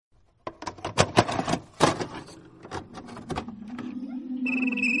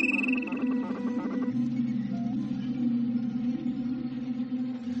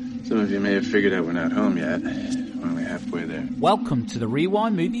of you may have figured out we're not home yet. We're only halfway there. Welcome to the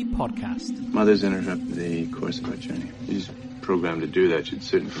Rewind Movie Podcast. Mother's interrupted the course of our journey. She's programmed to do that should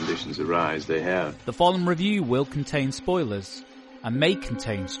certain conditions arise. They have. The following review will contain spoilers and may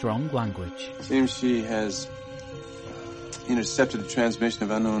contain strong language. Seems she has intercepted a transmission of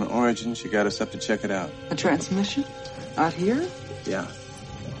unknown origin. She got us up to check it out. A transmission? Out here? Yeah.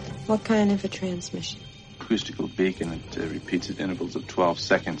 What kind of a transmission? Acoustical beacon that repeats at intervals of 12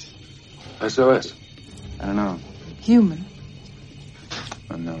 seconds. SOS? I don't know. Human?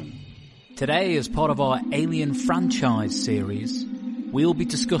 Unknown. Today, as part of our Alien franchise series, we'll be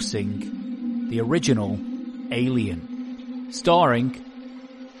discussing the original Alien, starring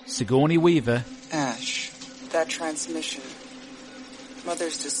Sigourney Weaver. Ash, that transmission.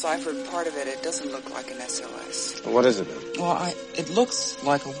 Mother's deciphered part of it. It doesn't look like an SOS. What is it then? Well, it looks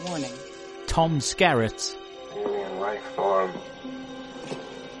like a warning. Tom Skerritt. Alien life form.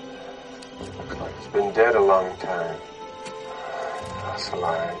 Looks like it's been dead a long time.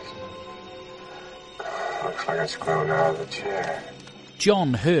 Fossilized. Looks like it's grown out of the chair.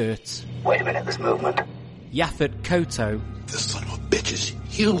 John Hurt. Wait a minute, this movement. Yaphet Kotto. This son of a bitch is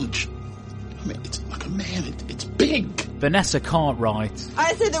huge. I mean, it's like a man. It's big. Vanessa Cartwright.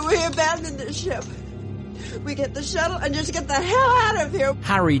 I say that we abandon this ship. We get the shuttle and just get the hell out of here.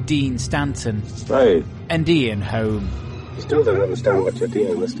 Harry Dean Stanton. Right. And Ian Holm. You still don't understand what you're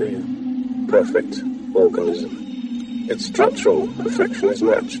dealing with, do you? Perfect organism. Its structural perfection is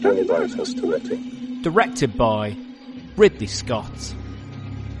matched only by its hostility. Directed by Ridley Scott.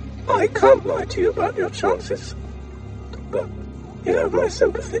 I can't lie to you about your chances, but you have my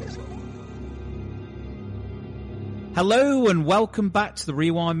sympathies. Hello and welcome back to the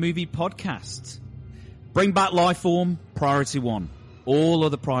Rewind Movie Podcast. Bring back life form, priority one. All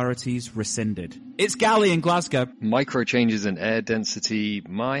other priorities rescinded. It's Gally in Glasgow. Micro changes in air density,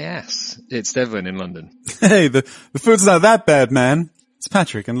 my ass. It's Devon in London. Hey, the food's not that bad, man. It's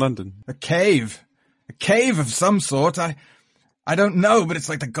Patrick in London. A cave of some sort. I don't know, but it's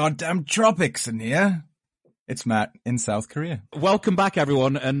like the goddamn tropics in here. It's Matt in South Korea. Welcome back,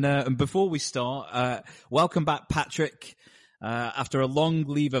 everyone. And before we start, welcome back, Patrick, after a long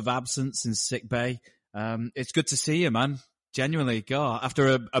leave of absence in sick bay. It's good to see you, man. Genuinely, God,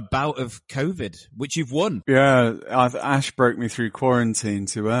 after a bout of COVID, which you've won. Yeah, Ash broke me through quarantine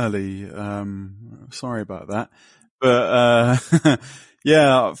too early. Sorry about that. But,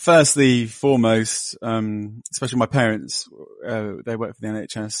 yeah, firstly, foremost, especially my parents, they work for the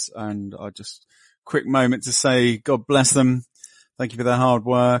NHS, and I just, quick moment to say, God bless them. Thank you for their hard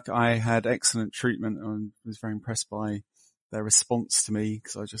work. I had excellent treatment and was very impressed by their response to me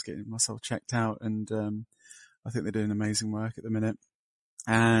because I was just getting myself checked out, and I think they're doing amazing work at the minute.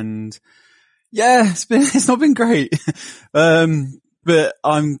 And yeah, it's not been great. But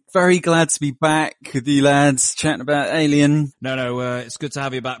I'm very glad to be back with you lads chatting about Alien. No, it's good to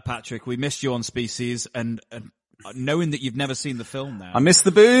have you back, Patrick. We missed you on Species, and knowing that you've never seen the film now. I miss the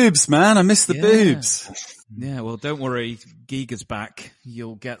boobs, man. I miss the boobs. Yeah, well, don't worry. Giga's back.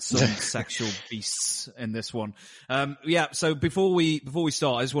 You'll get some sexual beasts in this one. Yeah, so before we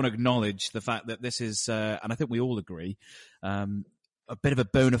start, I just want to acknowledge the fact that this is, and I think we all agree, a bit of a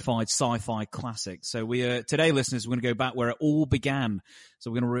bona fide sci-fi classic. So today, listeners, we're going to go back where it all began. So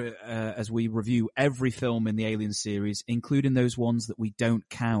we're going to, as we review every film in the Alien series, including those ones that we don't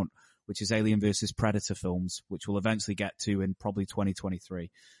count, which is Alien versus Predator films, which we'll eventually get to in probably 2023.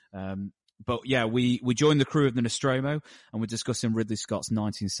 But yeah, we joined the crew of the Nostromo, and we're discussing Ridley Scott's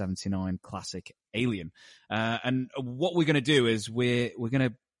 1979 classic Alien. And what we're going to do is we're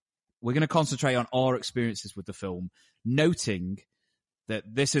going to concentrate on our experiences with the film, noting that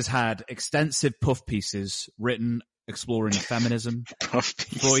this has had extensive puff pieces written exploring feminism,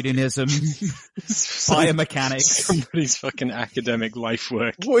 Freudianism, biomechanics. Somebody's fucking academic life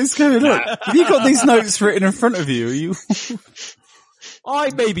work. What is going on? Have you got these notes written in front of you? Are you?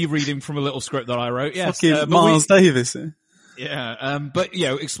 I may be reading from a little script that I wrote, yes. Fucking Miles Davis. Yeah, but,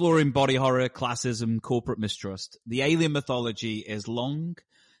 exploring body horror, classism, corporate mistrust. The alien mythology is long,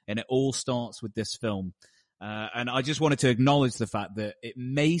 and it all starts with this film. And I just wanted to acknowledge the fact that it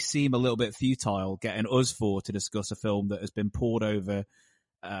may seem a little bit futile getting us four to discuss a film that has been poured over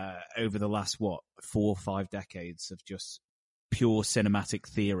the last, 4 or 5 decades of just pure cinematic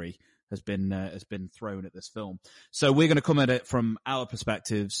theory has been thrown at this film. So we're going to come at it from our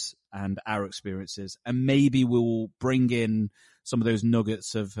perspectives and our experiences, and maybe we'll bring in some of those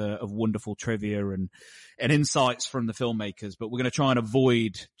nuggets of wonderful trivia and insights from the filmmakers, but we're going to try and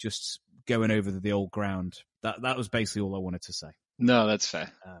avoid just going over the old ground. That was basically all I wanted to say. No, that's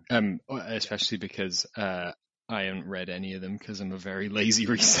fair. Especially because I haven't read any of them because I'm a very lazy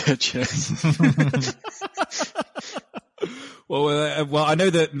researcher. Well, I know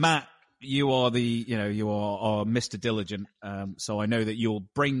that Matt, you are are Mr. Diligent. So I know that you'll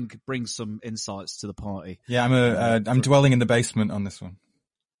bring some insights to the party. Yeah, I'm dwelling in the basement on this one.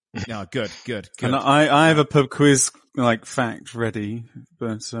 Yeah, good. And I have a pub quiz fact ready,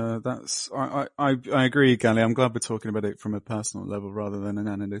 but I agree, Gally. I'm glad we're talking about it from a personal level rather than an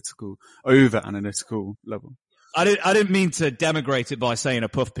over analytical level. I didn't mean to denigrate it by saying a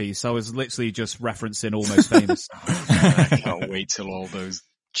puff piece. I was literally just referencing Almost Famous. I can't wait till all those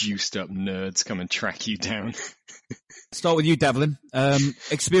juiced up nerds come and track you down. Start with you, Devlin.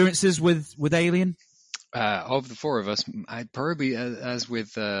 Experiences with Alien? Of the four of us, I'd probably, as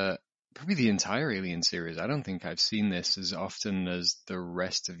with probably the entire Alien series, I don't think I've seen this as often as the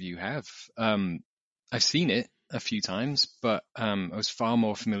rest of you have. I've seen it a few times, but I was far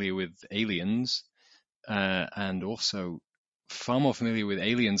more familiar with Aliens, and also far more familiar with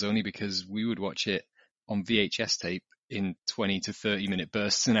Aliens only because we would watch it on VHS tape in 20 to 30 minute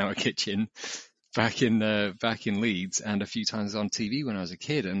bursts in our kitchen back in Leeds, and a few times on TV when I was a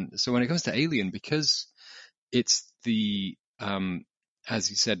kid. And so when it comes to Alien, because it's the, as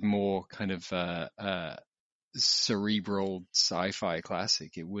you said, more kind of cerebral sci-fi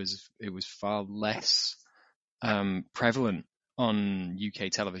classic, it was far less prevalent on UK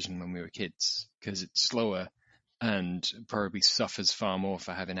television when we were kids, because it's slower and probably suffers far more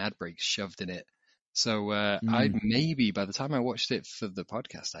for having ad breaks shoved in it. So I'd maybe, by the time I watched it for the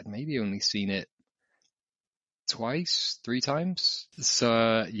podcast, I'd maybe only seen it twice, 3 times.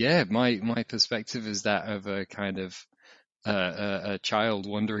 So yeah, my perspective is that of a kind of a child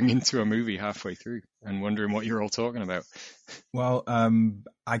wandering into a movie halfway through and wondering what you're all talking about. Well,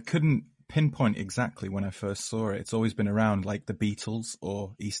 I couldn't pinpoint exactly when I first saw it. It's always been around, like the Beatles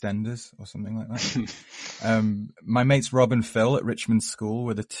or EastEnders or something like that. My mates Rob and Phil at Richmond School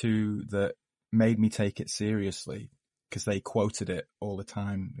were the two that made me take it seriously, because they quoted it all the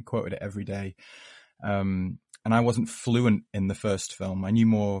time. They quoted it every day. And I wasn't fluent in the first film. I knew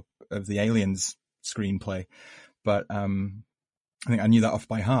more of the Aliens screenplay, but I think I knew that off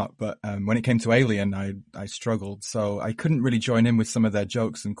by heart. But when it came to Alien, I struggled. So I couldn't really join in with some of their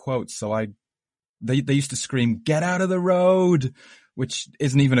jokes and quotes. So they used to scream, "Get out of the road," which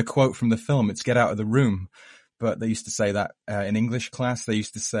isn't even a quote from the film. It's "Get out of the room." But they used to say that in English class. They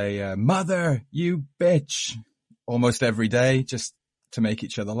used to say, "Mother, you bitch," almost every day, just to make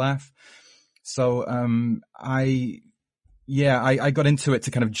each other laugh. So I got into it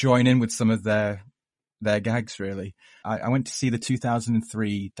to kind of join in with some of their gags, really. I went to see the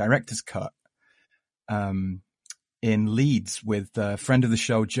 2003 director's cut in Leeds with a friend of the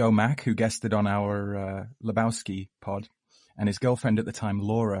show, Joe Mack, who guested on our Lebowski pod, and his girlfriend at the time,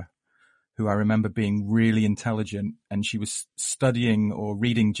 Laura, who I remember being really intelligent, and she was studying or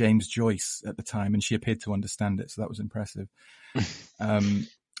reading James Joyce at the time, and she appeared to understand it, so that was impressive.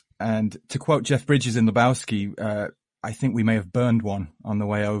 And to quote Jeff Bridges in Lebowski, I think we may have burned one on the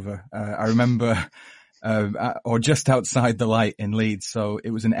way over. I remember, or just outside the light in Leeds, so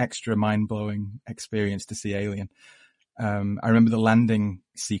it was an extra mind-blowing experience to see Alien. I remember the landing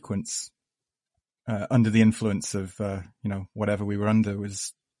sequence under the influence of, whatever we were under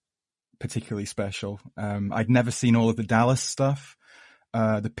was particularly special. I'd never seen all of the Dallas stuff,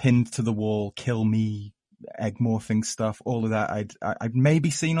 the pinned to the wall, kill me, egg morphing stuff, all of that I'd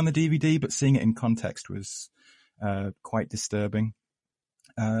maybe seen on the DVD, but seeing it in context was quite disturbing.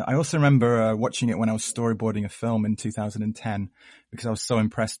 I also remember watching it when I was storyboarding a film in 2010, because I was so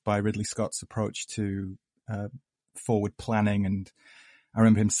impressed by Ridley Scott's approach to forward planning, and I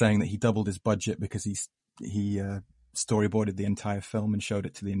remember him saying that he doubled his budget because he storyboarded the entire film and showed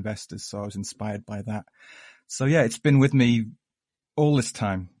it to the investors. So I was inspired by that. So yeah, it's been with me all this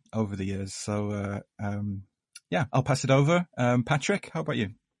time over the years. So I'll pass it over. Patrick, how about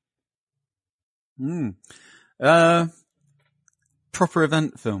you? Proper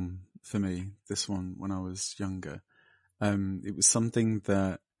event film for me, this one, when I was younger. It was something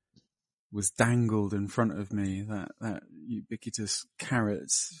that was dangled in front of me, that ubiquitous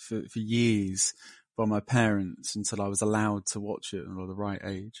carrot for years by my parents until I was allowed to watch it at the right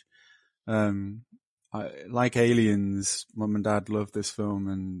age. Like Aliens, Mum and Dad loved this film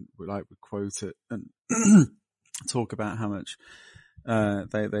and would quote it and talk about how much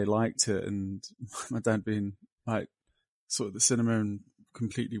they liked it, and my dad being sort of the cinema and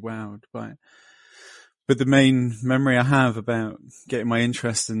completely wowed by it. But the main memory I have about getting my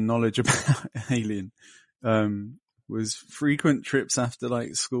interest and knowledge about Alien was frequent trips after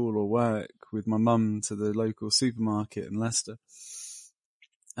school or work with my mum to the local supermarket in Leicester.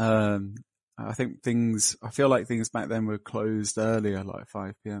 I I feel like things back then were closed earlier, like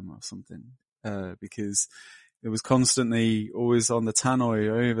 5 p.m. or something, because it was constantly always on the tannoy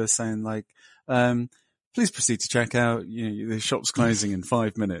over saying like, please proceed to check out. The shop's closing in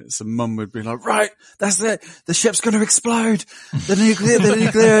 5 minutes. And Mum would be like, right, that's it. The ship's going to explode. The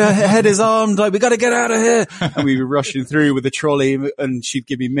nuclear head is armed. Like, we got to get out of here. And we were rushing through with a trolley, and she'd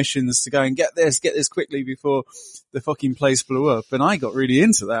give me missions to go and get this quickly before the fucking place blew up. And I got really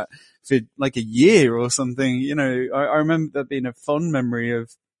into that for like a year or something. I remember that being a fond memory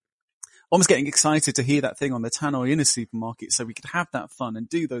of almost getting excited to hear that thing on the tannoy in a supermarket so we could have that fun and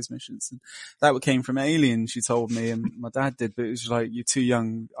do those missions. And that came from Alien, she told me, and my dad did, but it was like, you're too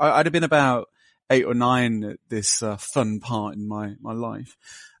young. I'd have been about 8 or 9 at this fun part in my life.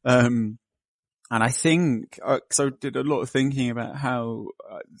 And I think, so I did a lot of thinking about how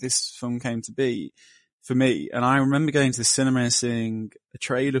this film came to be for me. And I remember going to the cinema and seeing a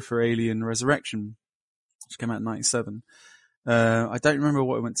trailer for Alien Resurrection, which came out in 1997. I don't remember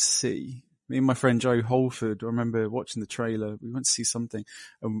what I went to see. Me and my friend Joe Holford, I remember watching the trailer. We went to see something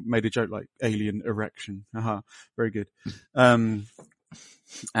and made a joke like Alien Erection. Very good. And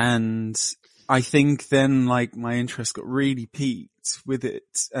I think then like my interest got really peaked with it,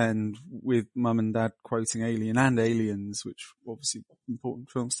 and with Mum and Dad quoting Alien and Aliens, which obviously important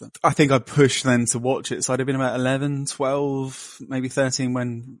film stuff. I think I pushed then to watch it. So I'd have been about 11, 12, maybe 13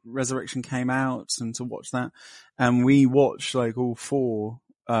 when Resurrection came out, and to watch that. And we watched like all 4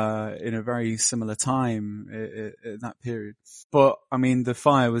 in a very similar time in that period. But I mean, the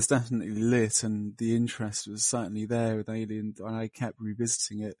fire was definitely lit, and the interest was certainly there with Alien, and I kept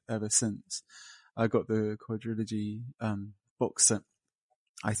revisiting it ever since. I got the quadrilogy box set,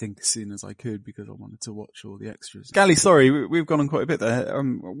 I think, as soon as I could, because I wanted to watch all the extras. Gally, sorry, we've gone on quite a bit there.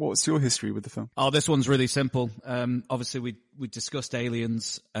 What's your history with the film? Oh, this one's really simple. Obviously we discussed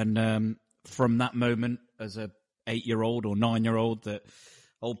Aliens, and from that moment as a 8-year-old or 9-year-old, that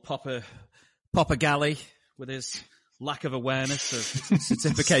old Papa Gally, with his lack of awareness of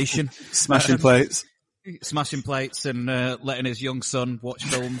certification, smashing plates and letting his young son watch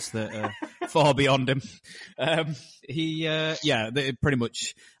films that are far beyond him. They pretty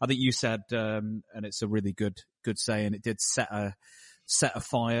much, I think you said, and it's a really good saying, it did set a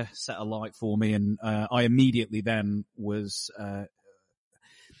fire, set a light for me. And I immediately then was,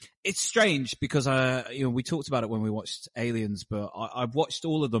 it's strange because, we talked about it when we watched Aliens, but I've watched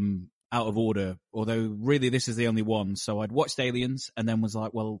all of them out of order, although really this is the only one. So I'd watched Aliens and then was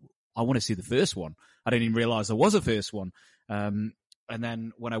like, well, I want to see the first one. I didn't even realize there was a first one. And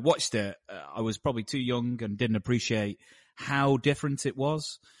then when I watched it, I was probably too young and didn't appreciate how different it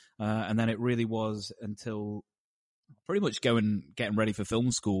was. And then it really was until pretty much getting ready for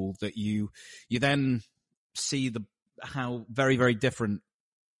film school that you then see how very, very different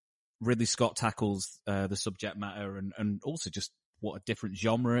Ridley Scott tackles the subject matter, and also just what a different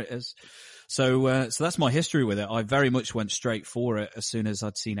genre it is. So that's my history with it. I very much went straight for it as soon as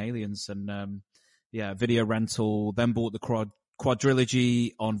I'd seen Aliens, and video rental, then bought the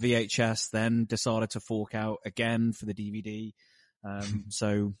quadrilogy on VHS, then decided to fork out again for the DVD.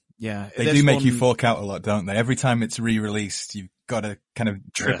 They do make you fork out a lot, don't they? Every time it's re-released, you've got to kind of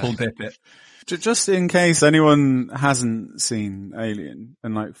triple dip it. Just in case anyone hasn't seen Alien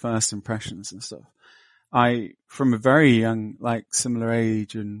and like first impressions and stuff, from a very young, like similar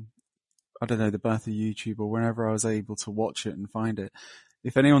age, and I don't know, the birth of YouTube or whenever I was able to watch it and find it,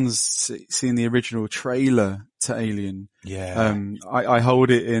 if anyone's seen the original trailer to Alien, I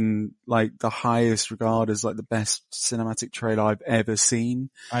hold it in like the highest regard as like the best cinematic trailer I've ever seen.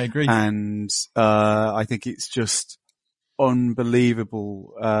 I agree. And, I think it's just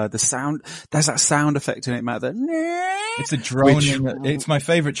unbelievable. The sound, there's that sound effect in it, Matt, that it's a droning, it's my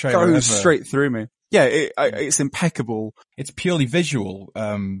favorite trailer goes ever. Straight through me. Yeah, it's impeccable. It's purely visual.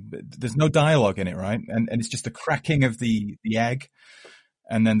 There's no dialogue in it, right? And it's just the cracking of the egg,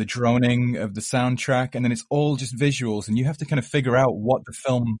 and then the droning of the soundtrack, and then it's all just visuals, and you have to kind of figure out what the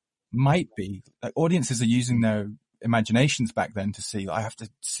film might be. Like, audiences are using their imaginations back then to see, I have to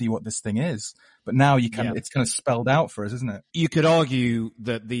see what this thing is. But now it's kind of spelled out for us, isn't it? You could argue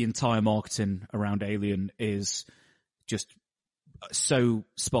that the entire marketing around Alien is just so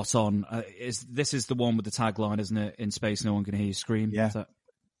spot on. This is the one with the tagline, isn't it? In space, no one can hear you scream. Yeah.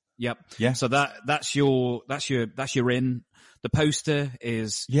 Yep. Yeah. So that's your in. The poster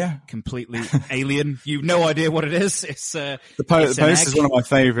is completely alien. You've no idea what it is. It's the poster is one of my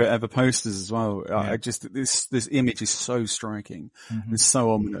favorite ever posters as well. Yeah. This image is so striking. Mm-hmm. It's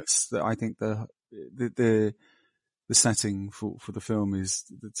so ominous that I think the setting for the film is,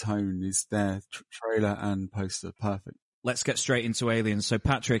 the tone is there, trailer and poster, perfect. let's get straight into Aliens. So,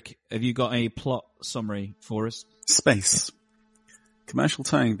 Patrick, have you got a plot summary for us? Space. Commercial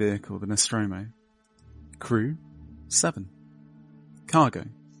towing vehicle, the Nostromo. Crew, 7. Cargo.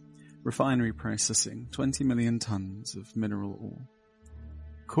 Refinery processing, 20 million tons of mineral ore.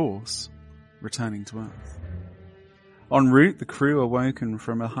 Course, returning to Earth. En route, the crew are woken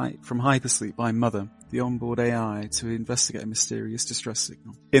from hypersleep by Mother, the onboard AI, to investigate a mysterious distress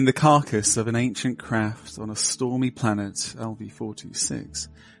signal. In the carcass of an ancient craft on a stormy planet, LV-426,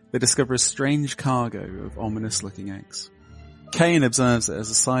 they discover a strange cargo of ominous-looking eggs. Kane observes it as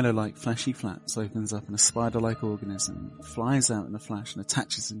a silo-like fleshy flaps opens up and a spider-like organism flies out in a flash and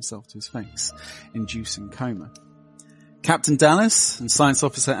attaches himself to his face, inducing coma. Captain Dallas and Science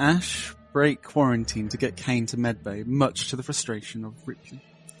Officer Ash break quarantine to get Kane to medbay, much to the frustration of Ripley.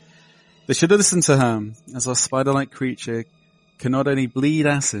 They should have listened to her, as our spider-like creature can not only bleed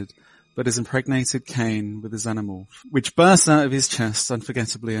acid, but has impregnated Kane with a xenomorph, which bursts out of his chest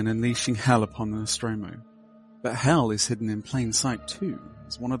unforgettably and unleashing hell upon the Nostromo. But hell is hidden in plain sight too,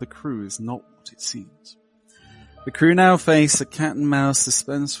 as one of the crew is not what it seems. The crew now face a cat-and-mouse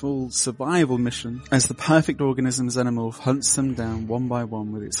suspenseful survival mission as the perfect organism xenomorph hunts them down one by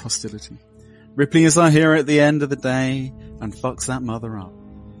one with its hostility. Ripley is our hero at the end of the day and fucks that mother up.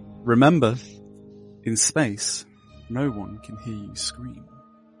 Remember, in space, no one can hear you scream.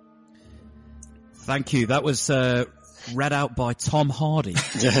 Thank you. That was read out by Tom Hardy.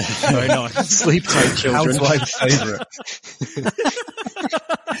 Very nice. Sleep tight, children. Housewife's favourite.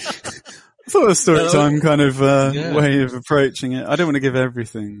 I thought a story time kind of way of approaching it. I don't want to give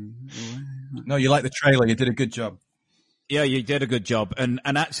everything away. No, you like the trailer. You did a good job. Yeah, you did a good job. And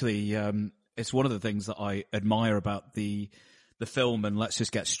actually, it's one of the things that I admire about the film, and let's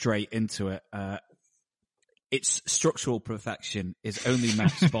just get straight into it. Its structural perfection is only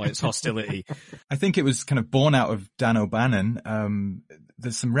matched by its hostility. I think it was kind of born out of Dan O'Bannon.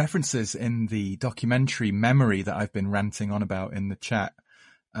 There's some references in the documentary Memory that I've been ranting on about in the chat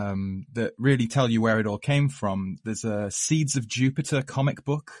that really tell you where it all came from. There's a Seeds of Jupiter comic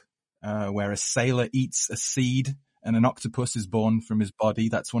book where a sailor eats a seed and an octopus is born from his body.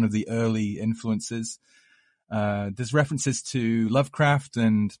 That's one of the early influences. There's references to Lovecraft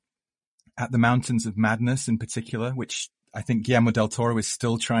and At the Mountains of Madness in particular, which I think Guillermo del Toro is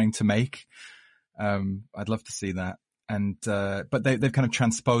still trying to make. I'd love to see that. And but they've kind of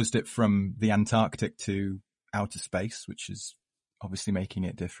transposed it from the Antarctic to outer space, which is obviously making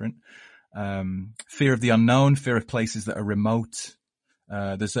it different. Fear of the unknown, fear of places that are remote.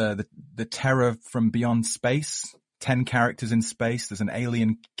 There's the terror from beyond space, 10 characters in space. There's an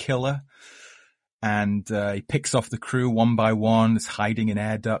alien killer. And he picks off the crew one by one. There's hiding in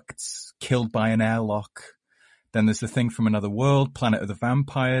air ducts, killed by an airlock. Then there's the thing from another world, Planet of the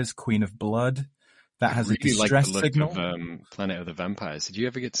Vampires, Queen of Blood. That has a distress signal. Of, Planet of the Vampires. Did you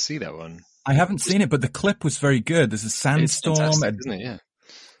ever get to see that one? I haven't seen it, but the clip was very good. There's a sandstorm. It's fantastic, isn't it? Yeah.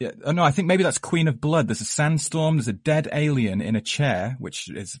 Yeah. Oh no, I think maybe that's Queen of Blood. There's a sandstorm. There's a dead alien in a chair, which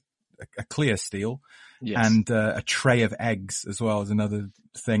is a clear steal. Yes. And a tray of eggs as well as another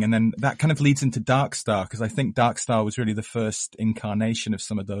thing. And then that kind of leads into Dark Star, because I think Dark Star was really the first incarnation of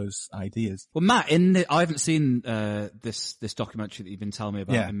some of those ideas. Well, Matt, I haven't seen this documentary that you've been telling me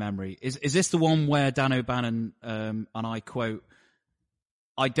about in Memory. Is this the one where Dan O'Bannon, and I quote,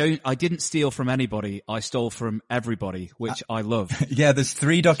 I didn't steal from anybody, I stole from everybody, which I love. Yeah, there's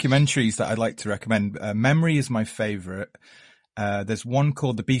 3 documentaries that I'd like to recommend. Memory is my favorite. There's one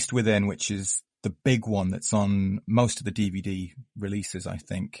called The Beast Within, which is the big one that's on most of the DVD releases, I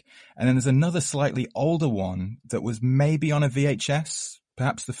think. And then there's another slightly older one that was maybe on a VHS,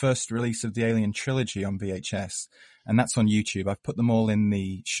 perhaps the first release of the Alien trilogy on VHS. And that's on YouTube. I've put them all in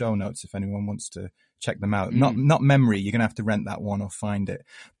the show notes if anyone wants to check them out. Not Memory. You're going to have to rent that one or find it.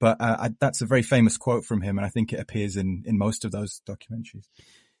 But that's a very famous quote from him, and I think it appears in most of those documentaries.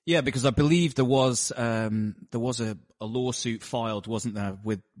 Yeah, because I believe there was a lawsuit filed, wasn't there,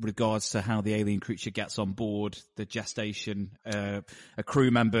 with regards to how the alien creature gets on board, the gestation, a crew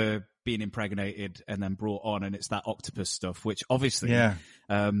member being impregnated and then brought on, and it's that octopus stuff, which obviously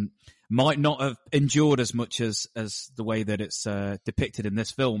might not have endured as much as the way that it's depicted in this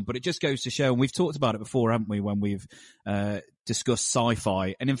film. But it just goes to show, and we've talked about it before, haven't we, when we've discussed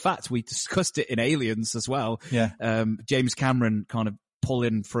sci-fi, and in fact we discussed it in Aliens as well. Yeah, James Cameron kind of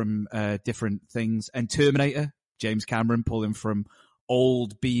pulling from different things, and Terminator, James Cameron pulling from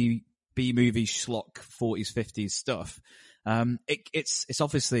old B movie schlock 40s 50s stuff. It's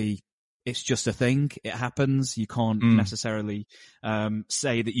obviously, it's just a thing. It happens. You can't necessarily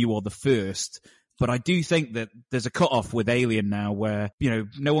say that you are the first But I do think that there's a cutoff with Alien now where,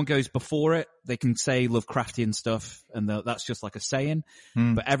 no one goes before it. They can say Lovecraftian stuff and that's just like a saying.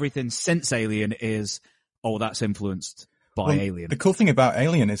 But everything since Alien is, that's influenced by Alien. The cool thing about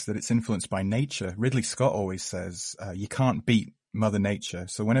Alien is that it's influenced by nature. Ridley Scott always says, you can't beat Mother Nature.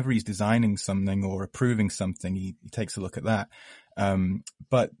 So whenever he's designing something or approving something, he takes a look at that.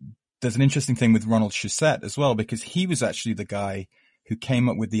 But there's an interesting thing with Ronald Shusett as well, because he was actually the guy who came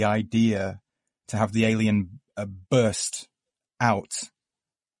up with the idea to have the alien burst out.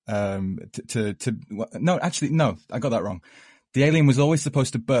 No, I got that wrong. The alien was always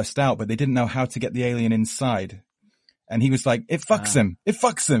supposed to burst out, but they didn't know how to get the alien inside. And he was like, it fucks him. It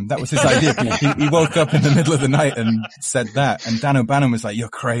fucks him. That was his idea. He woke up in the middle of the night and said that. And Dan O'Bannon was like, you're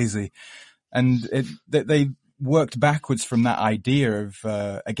crazy. And they worked backwards from that idea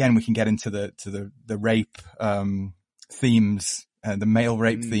of, again, we can get into the rape, themes, the male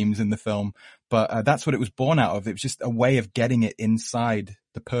rape themes in the film. But, that's what it was born out of. It was just a way of getting it inside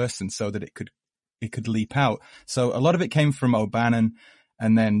the person so that it could leap out. So a lot of it came from O'Bannon,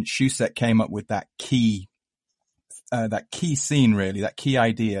 and then Shusett came up with that key scene, really, that key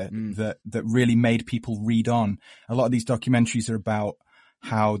idea that really made people read on. A lot of these documentaries are about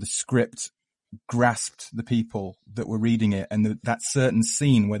how the script grasped the people that were reading it, and that certain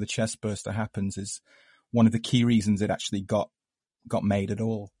scene where the chest burster happens is one of the key reasons it actually got made at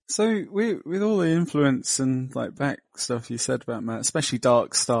all. So with all the influence and like back stuff you said about Matt, especially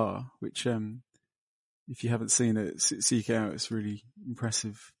Dark Star, which if you haven't seen it, seek it out. It's a really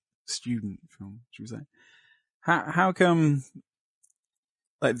impressive student film, should we say? How come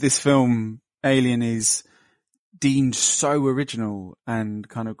like this film Alien is deemed so original and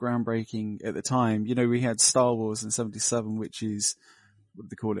kind of groundbreaking at the time? We had Star Wars in 77, which is, what do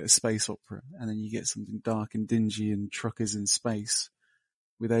they call it, a space opera, and then you get something dark and dingy and truckers in space.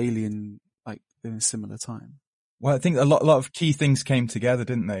 With Alien, like in a similar time. Well, I think a lot of key things came together,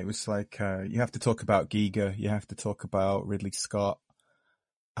 didn't they? It was like you have to talk about Giger, you have to talk about Ridley Scott,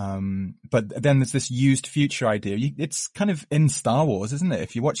 but then there's this used future idea. It's kind of in Star Wars, isn't it?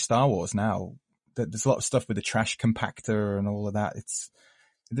 If you watch Star Wars now, there's a lot of stuff with the trash compactor and all of that.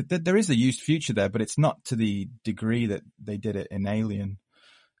 There is a used future there, but it's not to the degree that they did it in Alien.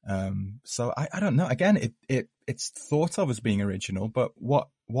 So I don't know. Again, it's thought of as being original, but what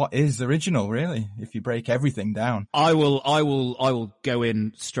is original really? If you break everything down, I will go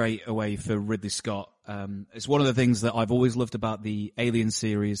in straight away for Ridley Scott. It's one of the things that I've always loved about the Alien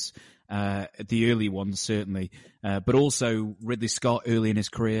series, the early ones certainly, but also Ridley Scott early in his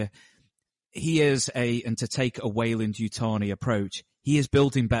career. He is and to take a Weyland-Yutani approach, he is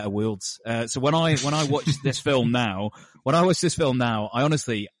building better worlds. So when I watch this film now, I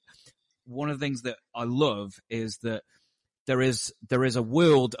honestly, one of the things that I love is that there is a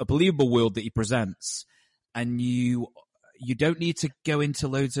world, a believable world that he presents, and you don't need to go into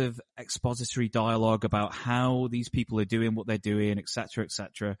loads of expository dialogue about how these people are doing what they're doing, etc.,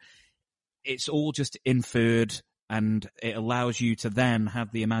 etc. It's all just inferred, and it allows you to then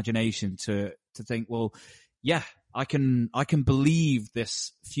have the imagination to think, well, yeah, I can believe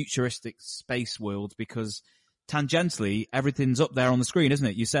this futuristic space world because tangentially everything's up there on the screen, isn't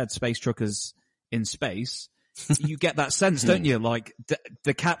it? You said space truckers in space. You get that sense, don't you? Like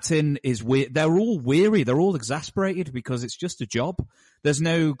the captain is weird. They're all weary. They're all exasperated because it's just a job. There's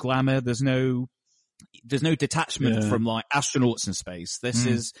no glamour. There's no detachment from like astronauts in space. This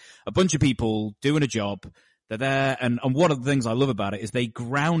is a bunch of people doing a job. They're there, and one of the things I love about it is they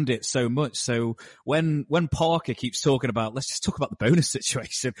ground it so much. So when Parker keeps talking about, let's just talk about the bonus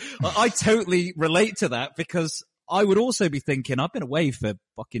situation, I totally relate to that because I would also be thinking, I've been away for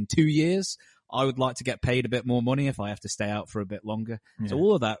fucking 2 years. I would like to get paid a bit more money if I have to stay out for a bit longer. Yeah. So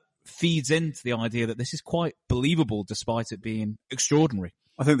all of that feeds into the idea that this is quite believable despite it being extraordinary.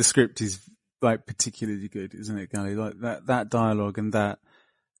 I think the script is like particularly good, isn't it, Gally? Like that dialogue and that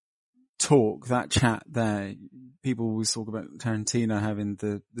talk, that chat there. People always talk about Tarantino having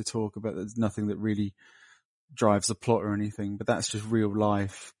the talk about there's nothing that really drives the plot or anything, but that's just real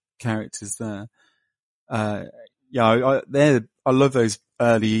life characters there. I love those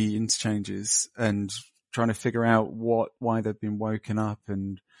early interchanges and trying to figure out why they've been woken up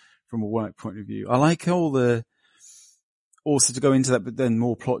and from a work point of view. I like also to go into that, but then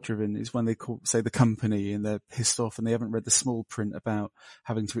more plot driven is when they say the company and they're pissed off and they haven't read the small print about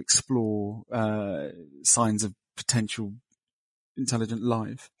having to explore, signs of potential intelligent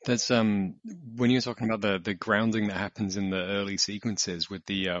life. That's, when you're talking about the grounding that happens in the early sequences with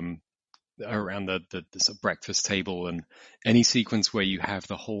the, around the sort of breakfast table and any sequence where you have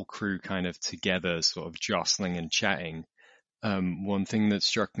the whole crew kind of together sort of jostling and chatting, one thing that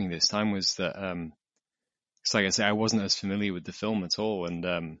struck me this time was that, so like I say, I wasn't as familiar with the film at all,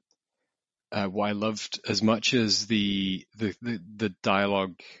 and what I loved as much as the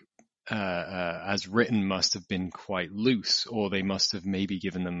dialogue as written must have been quite loose, or they must have maybe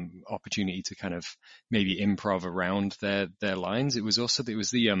given them opportunity to kind of maybe improv around their lines. It was also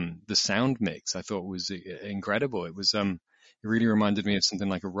the sound mix I thought was incredible. It was it really reminded me of something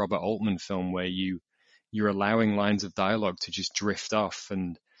like a Robert Altman film where you're allowing lines of dialogue to just drift off,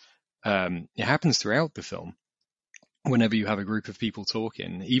 and it happens throughout the film. Whenever you have a group of people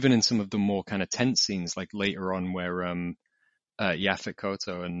talking, even in some of the more kind of tense scenes, like later on where Yaphet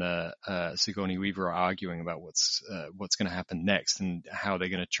Kotto and Sigourney Weaver are arguing about what's going to happen next and how they're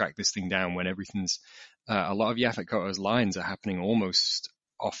going to track this thing down, when everything's a lot of Yaphet Kotto's lines are happening almost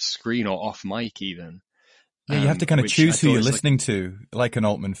off screen or off mic even. Yeah, you have to kind of choose who you're listening to, like an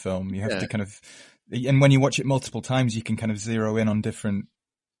Altman film. You have to kind of, and when you watch it multiple times, you can kind of zero in on different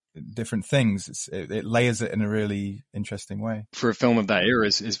things. It layers it in a really interesting way. For a film of that era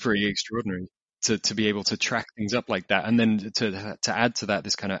is pretty extraordinary to be able to track things up like that. And then to add to that,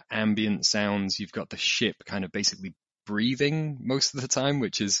 this kind of ambient sounds. You've got the ship kind of basically breathing most of the time,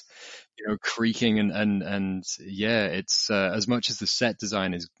 which is, creaking and yeah, it's, as much as the set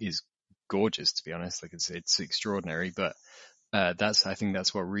design is gorgeous, to be honest, like it's extraordinary, but, I think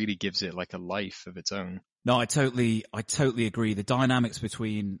that's what really gives it like a life of its own. No, I totally agree. The dynamics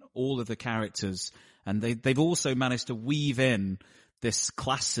between all of the characters, and they've also managed to weave in this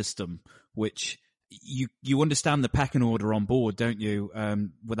class system, which you understand the pecking order on board, don't you?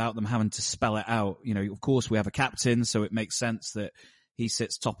 Without them having to spell it out. Of course we have a captain, so it makes sense that he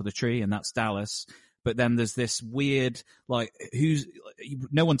sits top of the tree, and that's Dallas. But then there's this weird,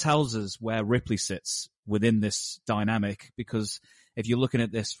 no one tells us where Ripley sits within this dynamic, because if you're looking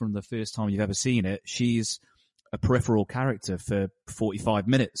at this from the first time you've ever seen it, she's a peripheral character for 45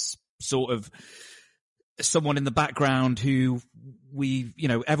 minutes, sort of someone in the background who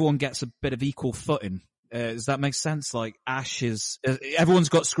everyone gets a bit of equal footing. Does that make sense? Like Ash everyone's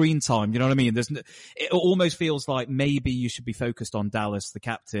got screen time. You know what I mean? It almost feels like maybe you should be focused on Dallas, the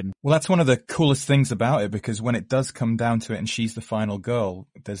captain. Well, that's one of the coolest things about it, because when it does come down to it and she's the final girl,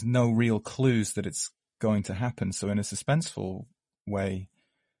 there's no real clues that it's going to happen. So in a suspenseful way,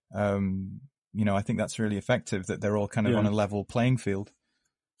 I think that's really effective, that they're all kind of on a level playing field.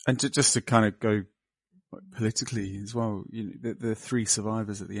 And just to kind of go politically as well, the three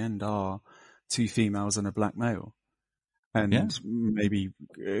survivors at the end are 2 females and a black male, and maybe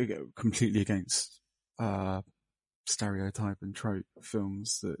completely against stereotype and trope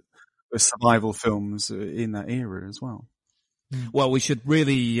films that are survival films in that era as well. Well, we should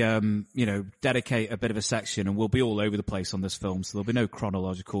really, dedicate a bit of a section, and we'll be all over the place on this film, so there'll be no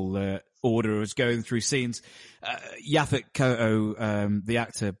chronological order as going through scenes. Yaphet Kotto, the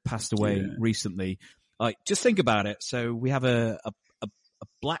actor, passed away recently. Like, just think about it. So we have a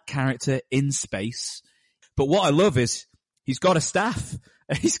black character in space, but what I love is he's got a staff.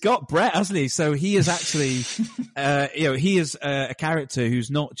 He's got Brett, hasn't he? So he is actually, he is a character who's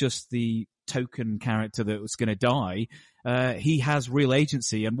not just the token character that was going to die. He has real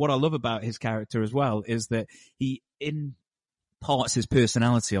agency. And what I love about his character as well is that he imparts his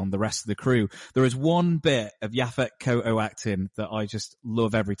personality on the rest of the crew. There is one bit of Yaphet Kotto acting that I just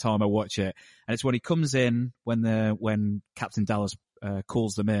love every time I watch it. And it's when he comes in, when Captain Dallas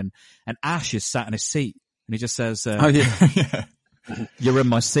calls them in, and Ash is sat in his seat, and he just says, "You're in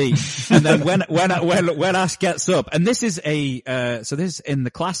my seat." And then when Ash gets up, and this is so this is in the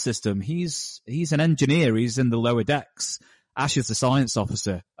class system. He's an engineer. He's in the lower decks. Ash is the science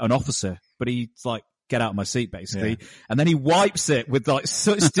officer, but he's like, "Get out of my seat," basically. Yeah. And then he wipes it with like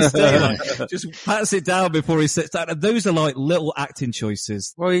such disdain, just pats it down before he sits down. And those are like little acting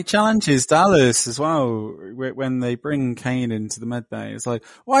choices. Well, he challenges Dallas as well when they bring Kane into the med bay. It's like,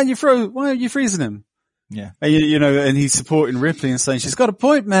 why are you freezing him? Yeah. And, and he's supporting Ripley and saying, she's got a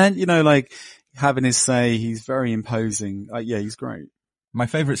point, man. Like having his say. He's very imposing. He's great. My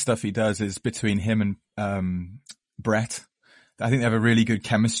favorite stuff he does is between him and Brett. I think they have a really good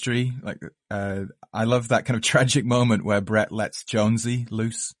chemistry. Like, I love that kind of tragic moment where Brett lets Jonesy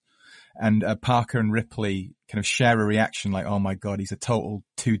loose, and Parker and Ripley kind of share a reaction like, "Oh my God, he's a total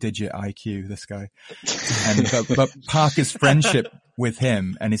 2-digit IQ, this guy." But Parker's friendship with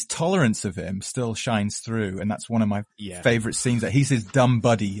him and his tolerance of him still shines through, and that's one of my favorite scenes. That he's his dumb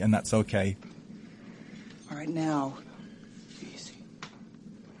buddy, and that's okay. All right, now.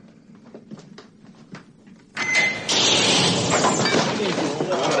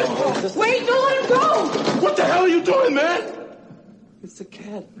 Wait, don't let him go! What the hell are you doing, man? It's a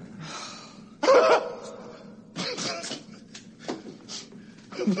cat.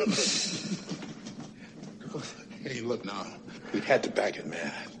 Hey, look now. We've had to bag it,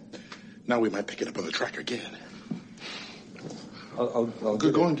 man. Now we might pick it up on the track again. I'll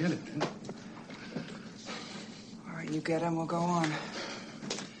Go and get it, man. All right, you get him, we'll go on.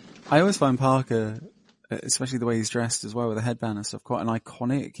 I always find Parker, especially the way he's dressed as well with the headband and stuff, quite an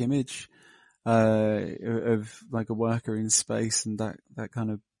iconic image of like a worker in space and that kind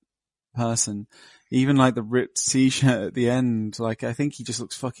of person. Even like the ripped t-shirt at the end, like I think he just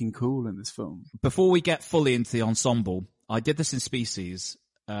looks fucking cool in this film. Before we get fully into the ensemble, I did this in Species,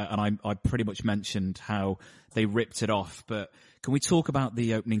 and I pretty much mentioned how they ripped it off, but can we talk about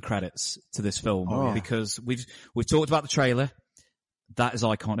the opening credits to this film? Oh, yeah. Because we've talked about the trailer. That is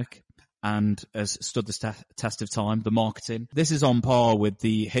iconic and has stood the test of time. The marketing. This is on par with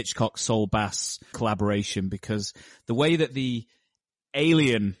the Hitchcock Saul Bass collaboration, because the way that the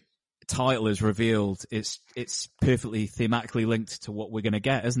Alien title is revealed, it's perfectly thematically linked to what we're going to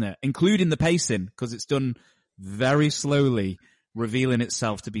get, isn't it? Including the pacing, because it's done very slowly, revealing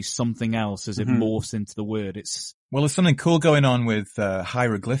itself to be something else as it morphs into the word. Well, there's something cool going on with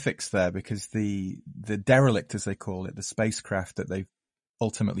hieroglyphics there, because the derelict, as they call it, the spacecraft that they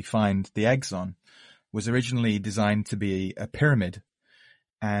ultimately find the eggs on, was originally designed to be a pyramid.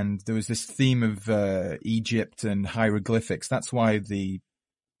 And there was this theme of Egypt and hieroglyphics. That's why the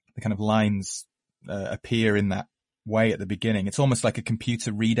kind of lines appear in that way at the beginning. It's almost like a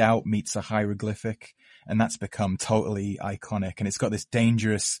computer readout meets a hieroglyphic, and that's become totally iconic. And it's got this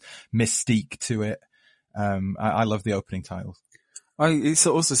dangerous mystique to it. I love the opening titles. It's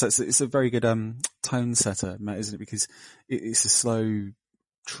also it's a very good tone setter, Matt, isn't it? Because it's a slow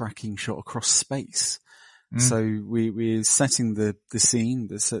tracking shot across space. So we're setting the scene,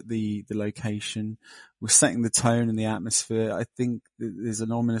 the location. We're setting the tone and the atmosphere. I think there's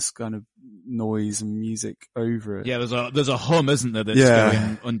an ominous kind of noise and music over it. Yeah, there's a hum, isn't there, that's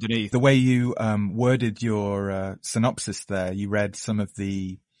going underneath. The way you worded your synopsis there, you read some of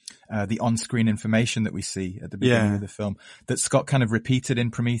the on-screen information that we see at the beginning of the film that Scott kind of repeated in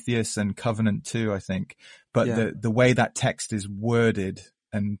Prometheus and Covenant too, I think. But the way that text is worded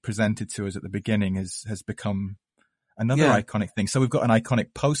and presented to us at the beginning has become another iconic thing. So we've got an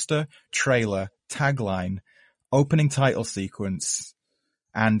iconic poster, trailer, tagline, opening title sequence,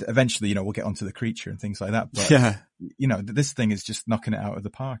 and eventually, we'll get onto the creature and things like that. But, this thing is just knocking it out of the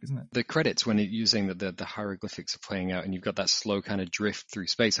park, isn't it? The credits, when you're saying that the hieroglyphics are playing out and you've got that slow kind of drift through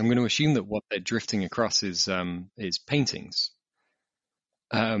space, I'm going to assume that what they're drifting across is paintings.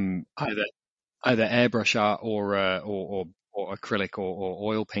 Either airbrush art or acrylic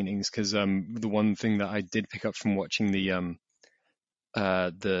or oil paintings, because the one thing that I did pick up from watching the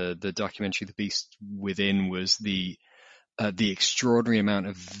documentary The Beast Within was the extraordinary amount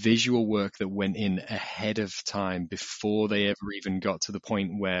of visual work that went in ahead of time before they ever even got to the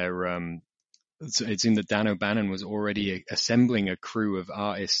point where it's in that Dan O'Bannon was already assembling a crew of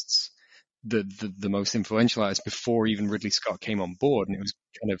artists, the most influential artists, before even Ridley Scott came on board. And it was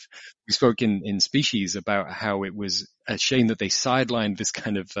kind of, we spoke in Species about how it was a shame that they sidelined this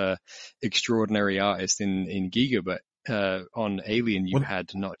kind of extraordinary artist in Giger, but on Alien you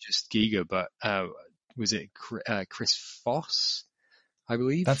had not just Giger, but was it Chris Foss, I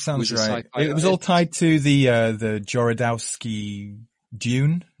believe? That sounds right. It was all tied to the Jodorowsky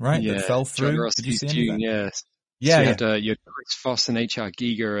Dune, right? Yeah, that fell through. Did you see any of that? Yes. Yeah, so you had Chris Foss and H.R.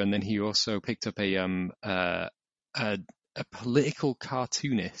 Giger, and then he also picked up a political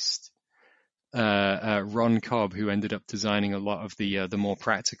cartoonist, Ron Cobb, who ended up designing a lot of the more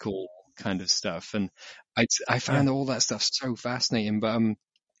practical kind of stuff. And I found all that stuff so fascinating. But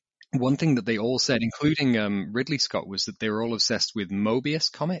one thing that they all said, including Ridley Scott, was that they were all obsessed with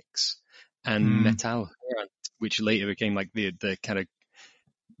Mobius comics and Metal, which later became like the kind of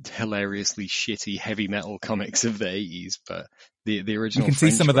hilariously shitty heavy metal comics of the 80s. But the original, you can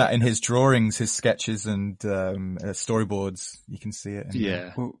see some of that in his drawings, his sketches, and storyboards. You can see it.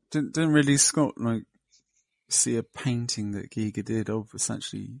 Well, didn't Ridley Scott see a painting that Giger did of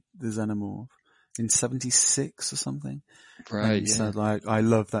essentially the Xenomorph in 76 or something? Right. And said, I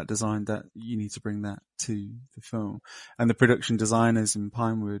love that design, that you need to bring that to the film. And the production designers in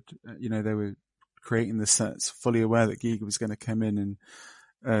Pinewood, they were creating the sets fully aware that Giger was going to come in and,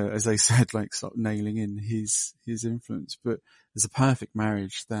 as they said, start nailing in his influence. But there's a perfect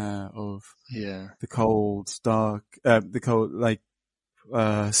marriage there of the cold, dark,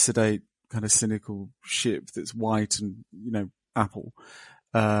 sedate, kind of cynical ship that's white and, apple.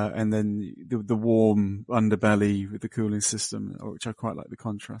 And then the warm underbelly with the cooling system, which I quite like the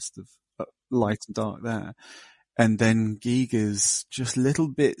contrast of light and dark there. And then Giger's just little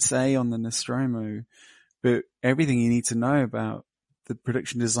bits, on the Nostromo, but everything you need to know about the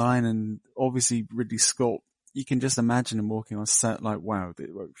production design, and obviously Ridley Scott, you can just imagine him walking on set like, wow,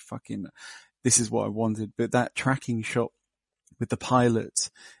 this is what I wanted. But that tracking shot with the pilot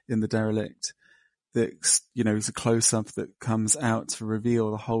in the derelict, that, you know, it's a close up that comes out to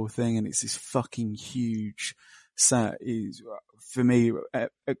reveal the whole thing, and it's this fucking huge set. Is, for me,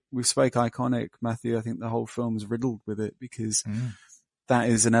 we spoke iconic, Matthew. I think the whole film's riddled with it, because that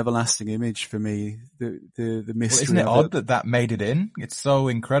is an everlasting image for me. The mystery. Well, isn't it odd that made it in? It's so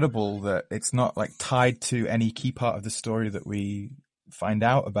incredible that it's not like tied to any key part of the story that we find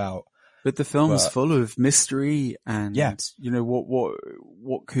out about. But the film's full of mystery and, you know,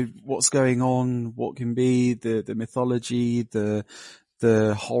 what's going on, what can be, the mythology, the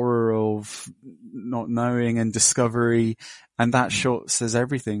horror of not knowing and discovery. And that shot says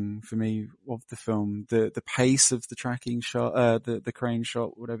everything for me of the film. The pace of the tracking shot, the crane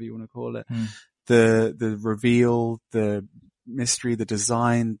shot, whatever you want to call it, the reveal, the mystery, the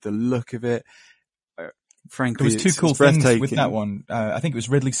design, the look of it. Frankly, there was two cool things with that one. I think it was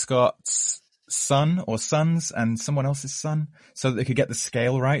Ridley Scott's son or sons and someone else's son, so that they could get the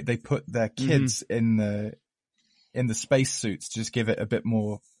scale right. They put their kids in the spacesuits to just give it a bit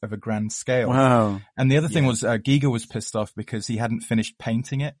more of a grand scale. Wow. And the other thing was Giger was pissed off because he hadn't finished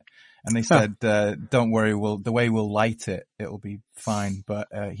painting it, and they said, "Don't worry, the way we'll light it, it'll be fine." But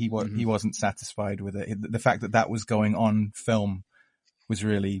he wasn't satisfied with it. The fact that was going on film was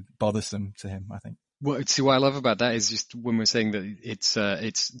really bothersome to him, I think. Well, see, what I love about that is just when we're saying that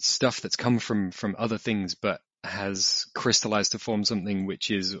it's stuff that's come from other things, but has crystallized to form something which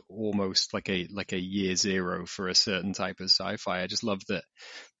is almost like a year zero for a certain type of sci-fi. I just love that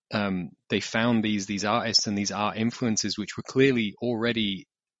they found these artists and these art influences which were clearly already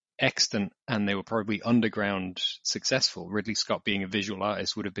extant, and they were probably underground successful. Ridley Scott, being a visual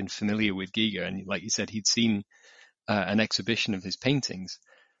artist, would have been familiar with Giger, and like you said, he'd seen an exhibition of his paintings.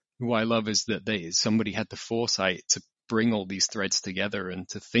 What I love is that somebody had the foresight to bring all these threads together and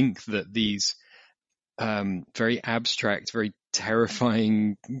to think that these very abstract, very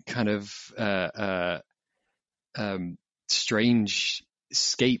terrifying kind of strange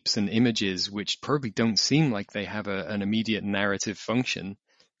scapes and images, which probably don't seem like they have an immediate narrative function,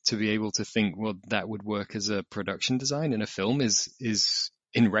 to be able to think, well, that would work as a production design in a film is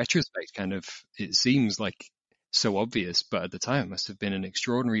in retrospect kind of, it seems like so obvious, but at the time it must have been an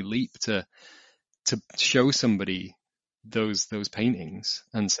extraordinary leap to show somebody those paintings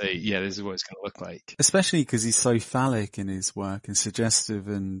and say, yeah, this is what it's going to look like. Especially because he's so phallic in his work and suggestive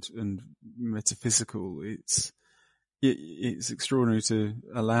and metaphysical. It's extraordinary to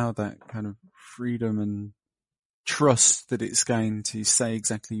allow that kind of freedom and trust that it's going to say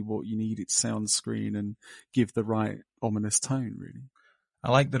exactly what you need it to say on screen and give the right ominous tone, really. I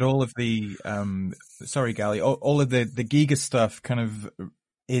like that all of the, sorry, Gally, all of the Giger stuff kind of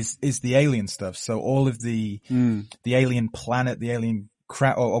is the alien stuff. So all of the alien planet, the alien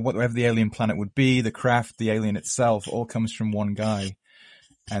craft, or whatever the alien planet would be, the craft, the alien itself, all comes from one guy.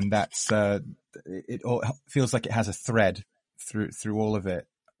 And that's, it all feels like it has a thread through all of it.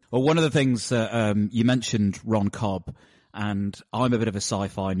 Well, one of the things that, you mentioned Ron Cobb, and I'm a bit of a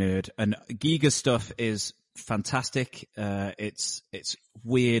sci-fi nerd, and Giger's stuff is fantastic. It's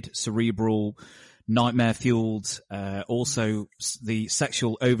weird, cerebral, nightmare fueled. Also the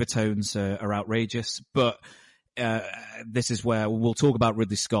sexual overtones are outrageous, but this is where we'll talk about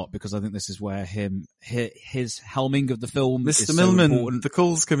Ridley Scott, because I think this is where his helming of the film Mr. is Millman, so important. The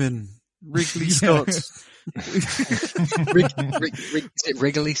calls come in. Ridley Scott. Is it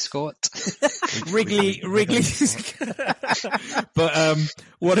Wrigley Scott? Wrigley. But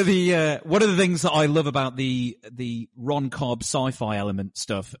one of the things that I love about the Ron Cobb sci-fi element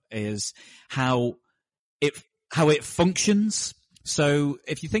stuff is how it functions. So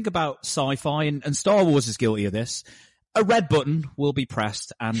if you think about sci-fi, and Star Wars is guilty of this, a red button will be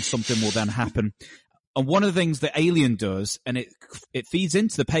pressed and something will then happen. And one of the things that Alien does, and it feeds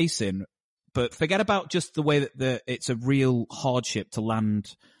into the pacing, but forget about just the way that it's a real hardship to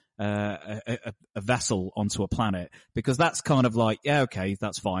land a vessel onto a planet, because that's kind of like, yeah, okay,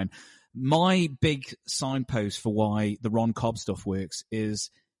 that's fine. My big signpost for why the Ron Cobb stuff works is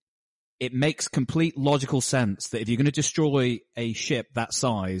it makes complete logical sense that if you're going to destroy a ship that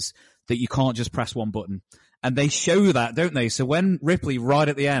size, that you can't just press one button. And they show that, don't they? So when Ripley, right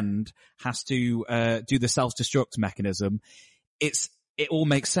at the end, has to do the self-destruct mechanism, it all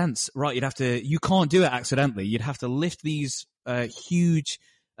makes sense, right? You can't do it accidentally. You'd have to lift these huge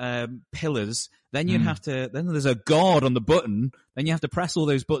pillars. Then then there's a guard on the button. Then you have to press all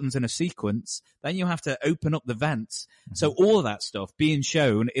those buttons in a sequence. Then you have to open up the vents. So all of that stuff being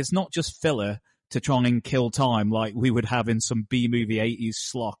shown is not just filler to try and kill time like we would have in some B-movie 80s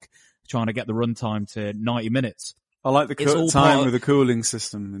schlock trying to get the runtime to 90 minutes. I like the time with the cooling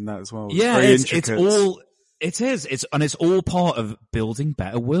system in that as well. Yeah, it's all... It is. It's all part of building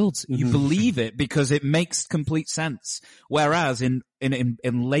better worlds. You believe it because it makes complete sense. Whereas in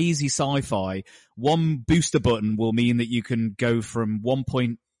lazy sci-fi, one booster button will mean that you can go from one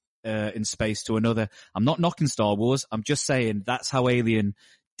point in space to another. I'm not knocking Star Wars. I'm just saying that's how Alien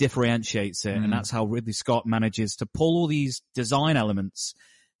differentiates it, and that's how Ridley Scott manages to pull all these design elements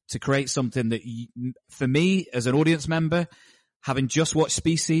to create something that, for me as an audience member, having just watched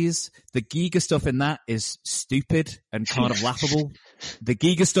Species, the Giga stuff in that is stupid and kind of laughable. The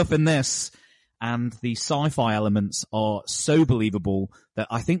Giga stuff in this and the sci-fi elements are so believable that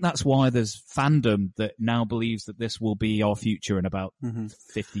I think that's why there's fandom that now believes that this will be our future in about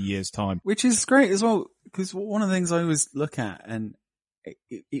 50 years' time. Which is great as well, because one of the things I always look at, and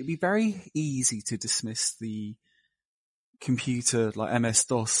it'd be very easy to dismiss the computer, like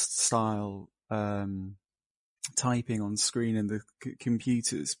MS-DOS style, typing on screen in the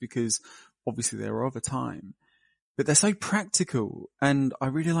computers, because obviously they were of a time, but they're so practical, and I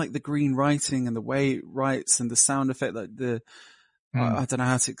really like the green writing and the way it writes and the sound effect, like I don't know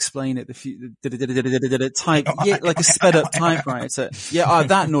how to explain it, the type, like a sped up typewriter.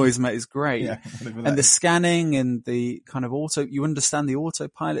 That noise, mate, is great. And the scanning and the kind of you understand the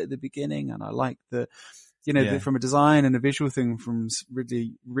autopilot at the beginning, and I like from a design and a visual thing from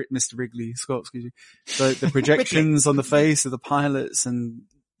Mr. Ridley Scott, excuse me. So the projections on the face of the pilots and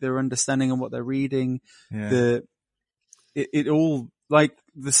their understanding of what they're reading, it all, like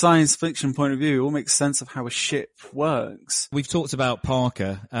the science fiction point of view, all makes sense of how a ship works. We've talked about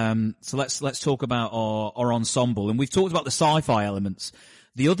Parker, so let's talk about our ensemble, and we've talked about the sci-fi elements.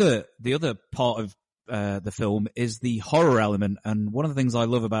 The other part of the film is the horror element, and one of the things I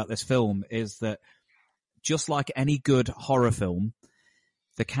love about this film is that, just like any good horror film,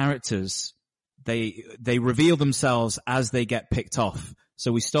 the characters, they reveal themselves as they get picked off.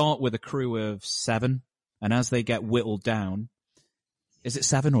 So we start with a crew of 7, and as they get whittled down, is it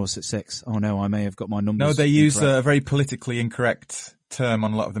 7 or is it 6? Oh no, I may have got my numbers. No, they use incorrect. a very politically incorrect term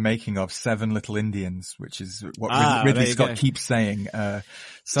on a lot of the making of, 7 little Indians, which is what Ridley Scott keeps saying.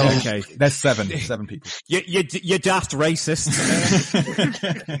 So there's 7 people. You're daft racist.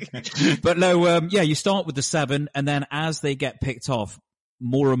 But no, you start with the 7, and then as they get picked off,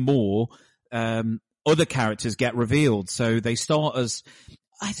 more and more, other characters get revealed. So they start as,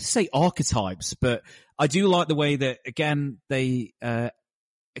 I have to say archetypes, but I do like the way that, again, they,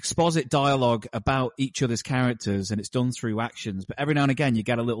 exposit dialogue about each other's characters, and it's done through actions, but every now and again you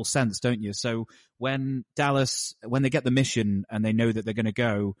get a little sense, don't you? So when they get the mission and they know that they're going to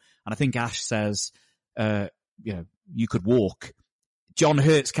go, and I think Ash says, you could walk. John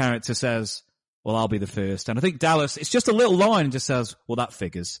Hurt's character says, well, I'll be the first. And I think Dallas, it's just a little line and just says, well, that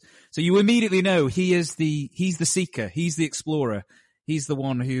figures. So you immediately know he's the seeker. He's the explorer. He's the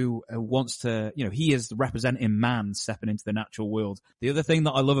one who wants to, he is representing man stepping into the natural world. The other thing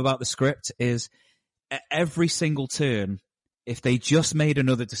that I love about the script is at every single turn, if they just made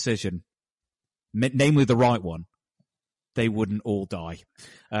another decision, namely the right one, they wouldn't all die.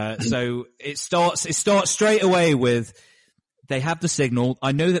 So it starts straight away with, they have the signal.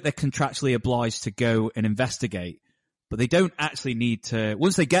 I know that they're contractually obliged to go and investigate, but they don't actually need to,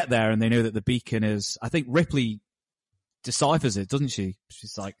 once they get there and they know that the beacon is, I think Ripley deciphers it, doesn't she?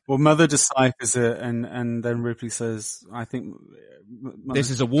 She's like, well, Mother deciphers it, and then Ripley says, I think this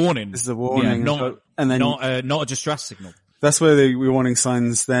is a warning. This is a warning. Yeah, not a distress signal. That's where the warning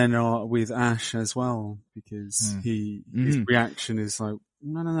signs then are with Ash as well, because his reaction is like,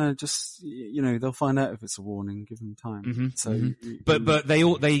 no, just, they'll find out if it's a warning, give them time. But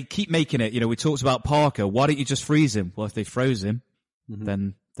they keep making it, we talked about Parker, why don't you just freeze him? Well, if they froze him,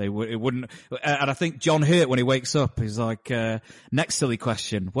 then it wouldn't, and I think John Hurt, when he wakes up, he's like, next silly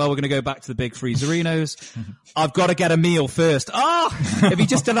question. Well, we're going to go back to the big freezerinos. I've got to get a meal first. If he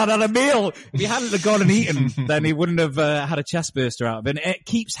just had a meal, if he hadn't have gone and eaten, then he wouldn't have had a chest burster out of it. And it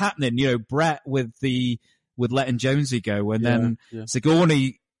keeps happening, Brett with letting Jonesy go, and then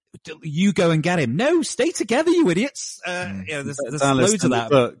Sigourney, you go and get him. No, stay together, you idiots. There's loads of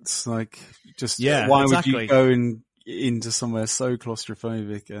that. Books, like, why would you go into somewhere so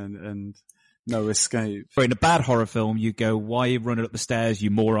claustrophobic and no escape? In a bad horror film, you go, why are you running up the stairs, you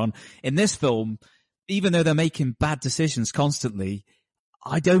moron? In this film, even though they're making bad decisions constantly,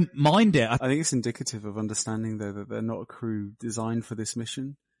 I don't mind it. I think it's indicative of understanding, though, that they're not a crew designed for this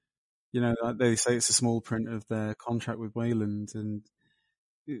mission. They say it's a small print of their contract with Wayland, and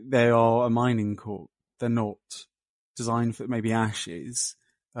they are a mining corps. They're not designed for, maybe Ash is,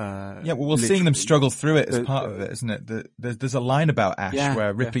 Well, seeing them struggle through it is part of it, isn't it? There's a line about Ash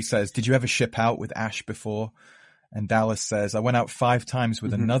where Ripley says, "Did you ever ship out with Ash before?" And Dallas says, "I went out 5 times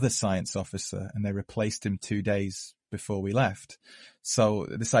with another science officer, and they replaced him 2 days before we left." So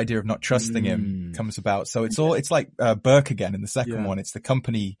this idea of not trusting him comes about. So it's like Burke again in the second one. It's the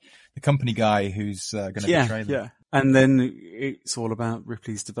company guy who's going to betray them. Yeah. And then it's all about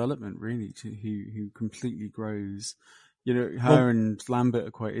Ripley's development, really, who completely grows. You know, her and Lambert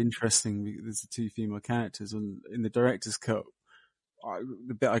are quite interesting. There's the 2 female characters, and in the director's cut,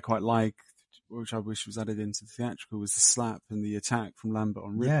 the bit I quite like, which I wish was added into the theatrical, was the slap and the attack from Lambert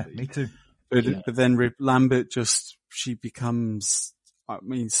on Ripley. Yeah, me too. But then Lambert she becomes,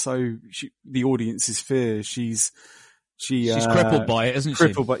 the audience's fear. She's crippled by it, isn't she?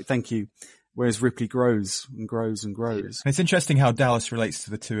 Crippled by, thank you. Whereas Ripley grows and grows and grows. And it's interesting how Dallas relates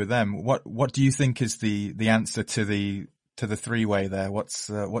to the 2 of them. What do you think is the answer to the 3-way there? What's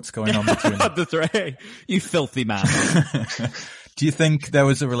going on between them? The 3, you filthy man. Do you think there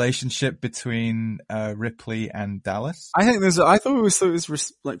was a relationship between Ripley and Dallas? I think I thought it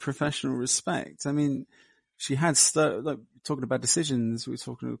was like professional respect. I mean, she had like talking about decisions. We were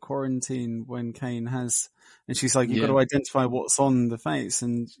talking about quarantine when Kane has, and she's like, "You've got to identify what's on the face,"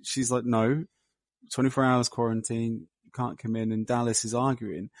 and she's like, "No, 24 hours quarantine, you can't come in." And Dallas is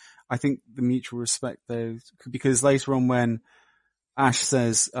arguing. I think the mutual respect there, because later on when Ash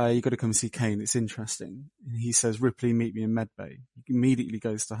says, "You got to come see Kane. It's interesting." And he says, "Ripley, meet me in Medbay." He immediately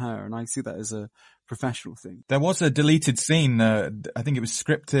goes to her, and I see that as a professional thing. There was a deleted scene. I think it was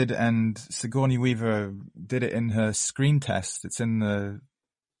scripted, and Sigourney Weaver did it in her screen test. It's in the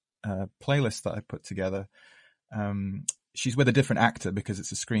playlist that I put together. She's with a different actor because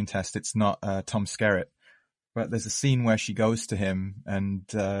it's a screen test. It's not Tom Skerritt. But there's a scene where she goes to him, and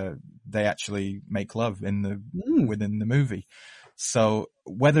they actually make love within the movie. So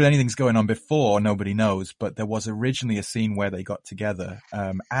whether anything's going on before, nobody knows. But there was originally a scene where they got together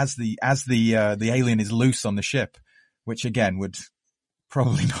as the alien is loose on the ship, which again would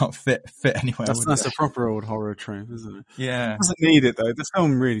probably not fit anywhere. That's a proper old horror trope, isn't it? Yeah, it doesn't need it though. The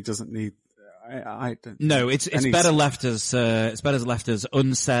film really doesn't need. I don't. No, it's better left as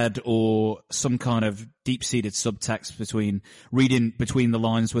unsaid, or some kind of deep-seated subtext reading between the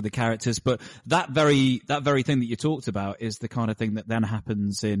lines with the characters. But that very thing that you talked about is the kind of thing that then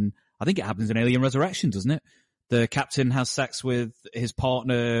happens I think it happens in Alien Resurrection, doesn't it? The captain has sex with his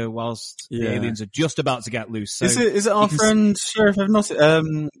partner whilst the aliens are just about to get loose. So is it our friend Sheriff of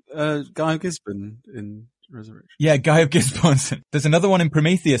Nottingham, Guy Gisborne in Resurrection? Yeah, Guy of Gisborne. There's another one in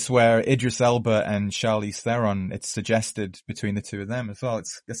Prometheus where Idris Elba and Charlize Theron, it's suggested between the 2 of them as well.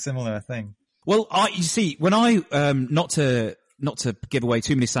 It's a similar thing. Well, you see, when I, not to give away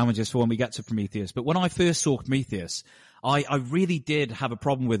too many sandwiches for when we get to Prometheus, but when I first saw Prometheus, I really did have a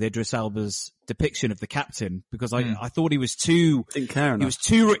problem with Idris Elba's depiction of the captain, because I thought he was too, didn't care enough.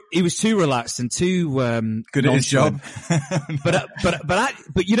 He was too relaxed and too, good at his job.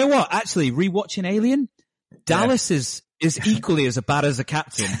 but you know what? Actually, rewatching Alien, Dallas is equally as bad as a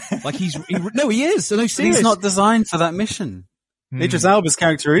captain. Like he is. No, serious. He's not designed for that mission. Idris Elba's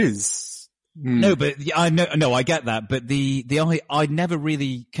character is. No, but I know, no, I get that. But I never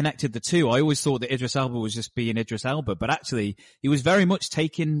really connected the 2. I always thought that Idris Elba was just being Idris Elba, but actually he was very much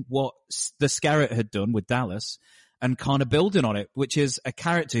taking what the Skerritt had done with Dallas and kind of building on it, which is a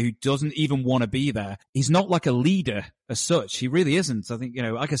character who doesn't even want to be there. He's not like a leader as such. He really isn't. I think,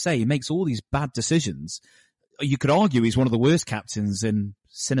 like I say, he makes all these bad decisions. You could argue he's one of the worst captains in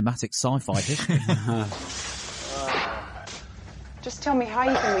cinematic sci-fi history. Just tell me how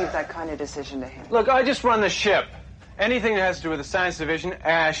you can leave that kind of decision to him. Look, I just run the ship. Anything that has to do with the science division,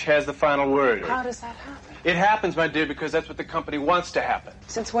 Ash has the final word. How does that happen? It happens, my dear, because that's what the company wants to happen.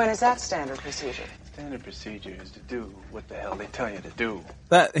 Since when is that standard procedure? Standard procedure is to do what the hell they tell you to do.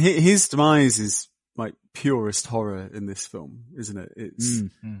 That his demise is like purest horror in this film, isn't it? It's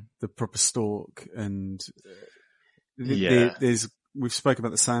the proper stalk, and we've spoken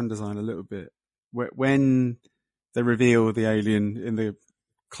about the sound design a little bit. When they reveal the alien in the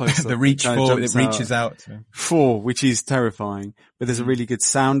close-up, the reach forward, it reaches out. Which is terrifying. But there's a really good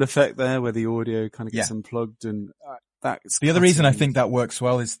sound effect there where the audio kind of gets unplugged, and that's the other reason I think that works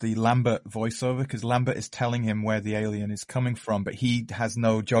well is the Lambert voiceover, because Lambert is telling him where the alien is coming from, but he has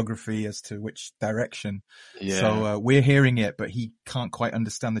no geography as to which direction. Yeah. So we're hearing it, but he can't quite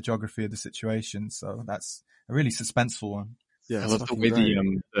understand the geography of the situation. So that's a really suspenseful one. Yeah, I love the way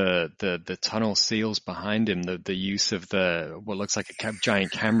the tunnel seals behind him, the use of what looks like a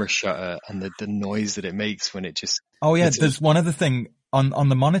giant camera shutter, and the noise that it makes when it just. Oh yeah, there's one other thing on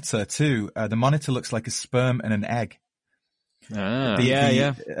the monitor too. The monitor looks like a sperm and an egg.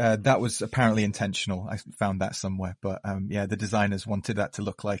 That was apparently intentional. I found that somewhere, but the designers wanted that to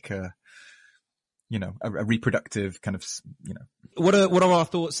look like a reproductive kind of, What are our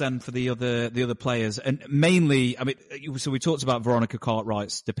thoughts then for the other players? And mainly, I mean, so we talked about Veronica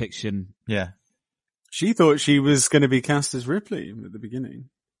Cartwright's depiction. Yeah. She thought she was going to be cast as Ripley at the beginning.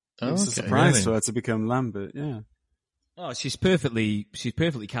 It was a surprise for her to become Lambert, yeah. Oh, she's perfectly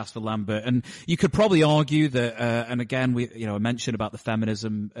cast for Lambert, and you could probably argue that. And again, I mentioned about the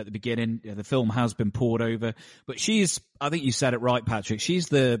feminism at the beginning. The film has been poured over, but I think you said it right, Patrick. She's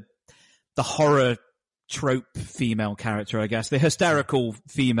the horror trope female character, I guess, the hysterical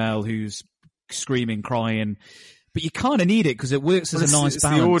female who's screaming, crying. But you kind of need it because it works as a nice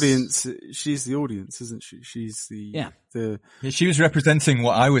balance. The audience. She's the audience, isn't she? She's she was representing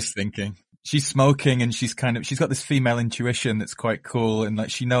what I was thinking. She's smoking and she's got this female intuition that's quite cool. And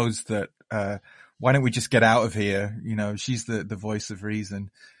like, she knows that, why don't we just get out of here? She's the voice of reason.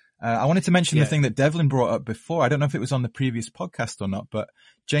 I wanted to mention the thing that Devlin brought up before. I don't know if it was on the previous podcast or not, but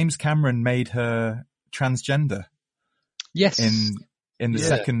James Cameron made her transgender. Yes. In the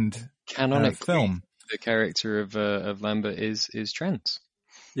second film. The character of Lambert is trans.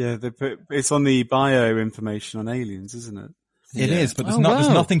 Yeah, it's on the bio information on Aliens, isn't it? It is, but there's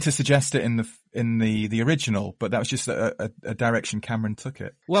nothing to suggest it in the original, but that was just a direction Cameron took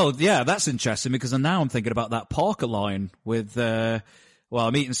it. Well, yeah, that's interesting because now I'm thinking about that Parker line with, I'm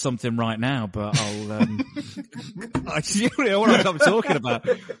eating something right now, but I'll, you know what I'm talking about.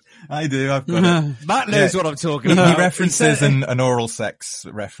 I do, I've got it. Matt knows what I'm talking about. He references an oral sex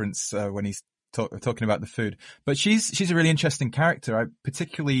reference, when he's talking about the food, but she's a really interesting character. I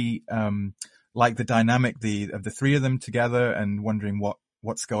particularly, like the dynamic of the three of them together and wondering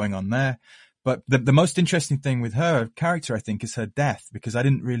what's going on there. But the most interesting thing with her character, I think, is her death, because I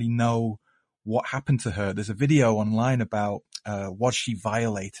didn't really know what happened to her. There's a video online about, was she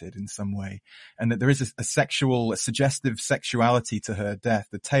violated in some way? And that there is a suggestive sexuality to her death.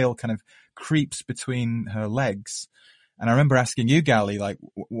 The tail kind of creeps between her legs. And I remember asking you, Gally, like,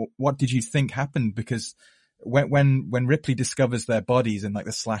 what did you think happened? Because when Ripley discovers their bodies in like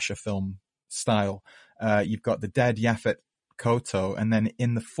the slasher film style, you've got the dead Yaphet Kotto, and then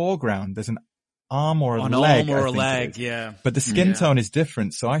in the foreground there's an arm or a leg, yeah. But the skin tone is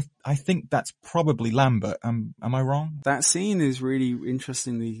different, so I think that's probably Lambert. Am I wrong? That scene is really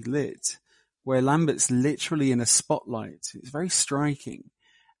interestingly lit, where Lambert's literally in a spotlight. It's very striking,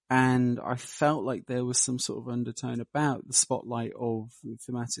 and I felt like there was some sort of undertone about the spotlight of the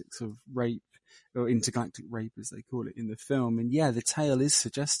thematics of rape, or intergalactic rape as they call it in the film. And yeah, the tale is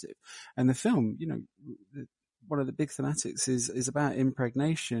suggestive. And the film, one of the big thematics is about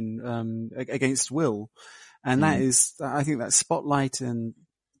impregnation, against will. And that is, I think that spotlight and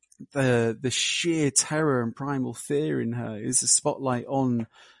the sheer terror and primal fear in her is a spotlight on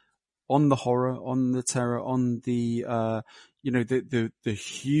the horror, on the terror, on the, the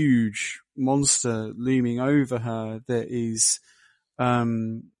huge monster looming over her that is,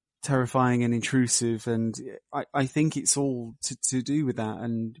 terrifying and intrusive, and I think it's all to do with that,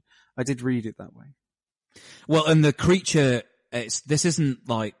 and I did read it that way. Well, and the creature, this isn't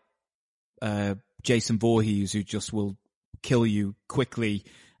like Jason Voorhees, who just will kill you quickly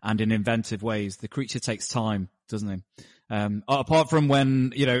and in inventive ways. The creature takes time, doesn't it? Apart from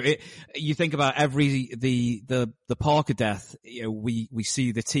when, you think about the Parker death, we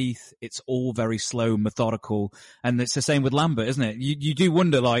see the teeth, it's all very slow, methodical, and it's the same with Lambert, isn't it? You do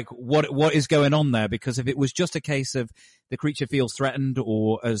wonder, like, what is going on there? Because if it was just a case of the creature feels threatened,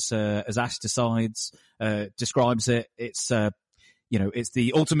 or as Ash describes it, it's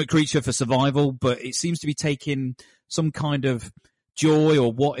the ultimate creature for survival, but it seems to be taking some kind of joy,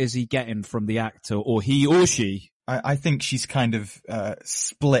 or what is he getting from the actor, or he or she? I think she's kind of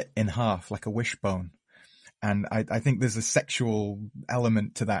split in half like a wishbone. And I think there's a sexual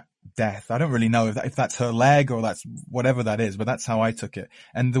element to that death. I don't really know if that's her leg or that's whatever that is, but that's how I took it.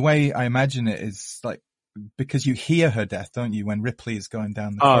 And the way I imagine it is like, because you hear her death, don't you, when Ripley is going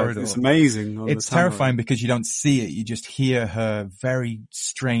down the corridor. It's amazing. It's terrifying because you don't see it. You just hear her very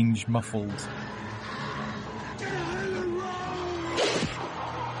strange, muffled.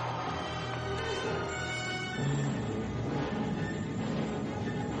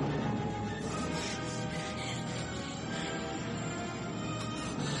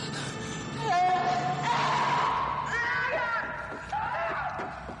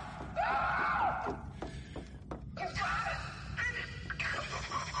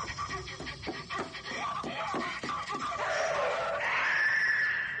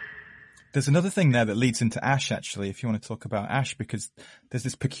 There's another thing there that leads into Ash, actually, if you want to talk about Ash, because there's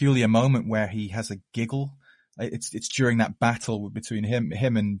this peculiar moment where he has a giggle It's during that battle between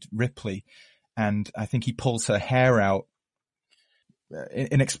him and Ripley, and I think he pulls her hair out.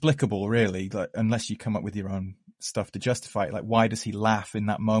 Inexplicable, really, like, unless you come up with your own stuff to justify it. Like, why does he laugh in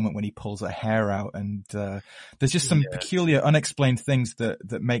that moment when he pulls her hair out? And there's just some peculiar, unexplained things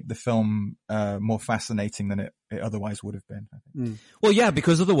that make the film more fascinating than it otherwise would have been, I think. Well, yeah,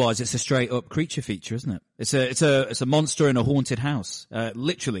 because otherwise it's a straight up creature feature, isn't it? It's a monster in a haunted house,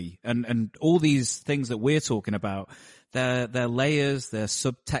 literally. And all these things that we're talking about, they're layers, they're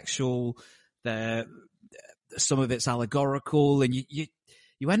subtextual, some of it's allegorical, and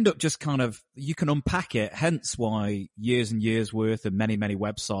you end up just kind of, you can unpack it, hence why years and years worth of many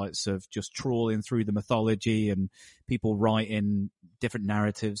websites of just trawling through the mythology and people writing different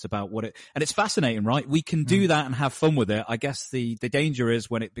narratives about what it, and it's fascinating, right? We can do that and have fun with it. I guess the danger is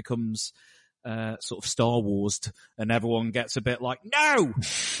when it becomes sort of Star Wars'd and everyone gets a bit like, no,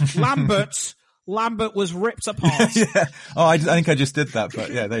 Lambert was ripped apart. Yeah. Oh, I think I just did that,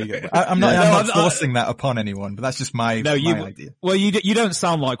 but yeah, there you go. I'm not forcing that upon anyone, but that's just my idea. Well, you don't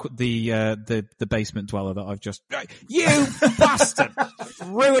sound like the basement dweller that I've just, you bastard,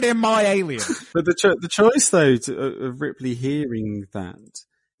 ruining my Alien. But the choice though of Ripley hearing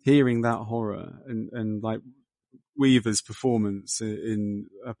that horror and like Weaver's performance in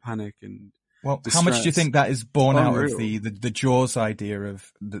a panic and, well, distress. How much do you think that is born out of the Jaws idea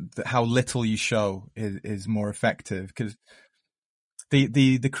of how little you show is more effective? Because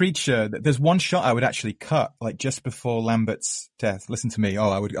the creature, there's one shot I would actually cut, like just before Lambert's death. Listen to me.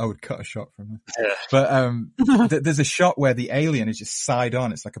 I would cut a shot from it. Yeah. But there's a shot where the alien is just side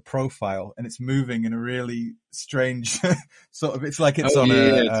on. It's like a profile, and it's moving in a really strange sort of. It's like it's on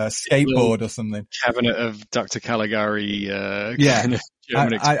a skateboard or something. Cabinet of Dr. Caligari. Yeah,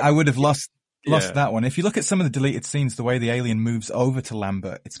 I would have lost that one. If you look at some of the deleted scenes, the way the alien moves over to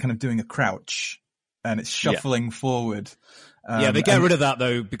Lambert, it's kind of doing a crouch and it's shuffling forward. They get rid of that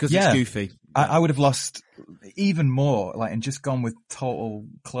though because it's goofy. I would have lost even more, like, and just gone with total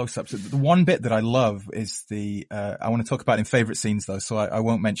close-ups. The one bit that I love is I want to talk about in favorite scenes though, so I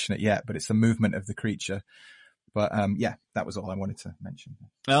won't mention it yet, but it's the movement of the creature. But that was all I wanted to mention.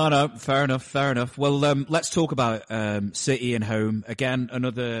 Oh no, fair enough. Well, let's talk about City and Home again.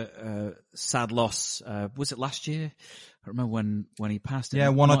 Another sad loss. Was it last year? I don't remember when he passed. Yeah,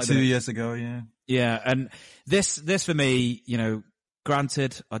 1 or 2 years ago. Yeah. Yeah, and this for me, you know,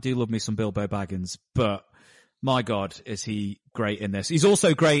 granted, I do love me some Bilbo Baggins, but my God, is he great in this? He's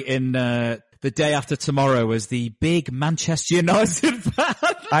also great in The Day After Tomorrow as the big Manchester United fan.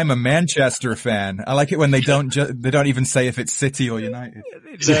 I'm a Manchester fan. I like it when they don't even say if it's City or United.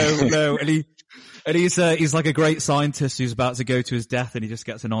 No, and he's like a great scientist who's about to go to his death, and he just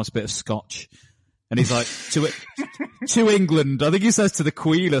gets a nice bit of scotch. And he's like, to England. I think he says to the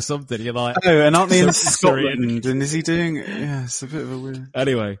Queen or something. You're like, oh, and aren't they in Scotland? And is he doing, it's a bit of a weird.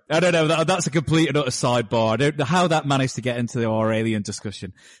 Anyway, I don't know. That's a complete and utter sidebar. I don't know how that managed to get into our Alien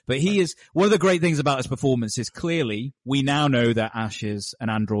discussion. But he is, one of the great things about his performance is clearly we now know that Ash is an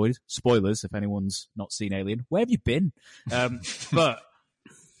android. Spoilers if anyone's not seen Alien. Where have you been? But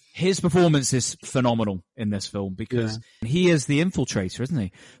his performance is phenomenal in this film because he is the infiltrator, isn't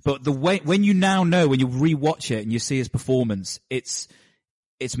he? But the way, when you now know, when you rewatch it and you see his performance, it's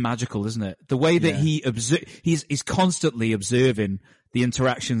magical, isn't it? The way that he's constantly observing the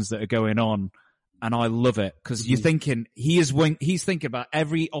interactions that are going on. And I love it because you're thinking, he's thinking about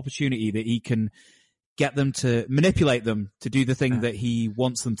every opportunity that he can get them to manipulate them to do the thing that he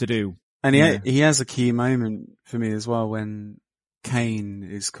wants them to do. And he has a key moment for me as well when Kane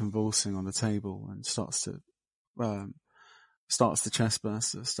is convulsing on the table and starts to chest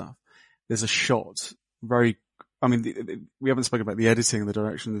burst and stuff. There's a shot we haven't spoken about the editing and the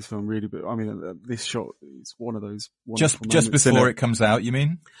direction of this film really, but I mean, this shot is one of those just before it comes out, you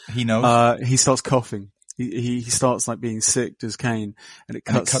mean? He knows? He starts coughing. He starts like being sick as Kane, and it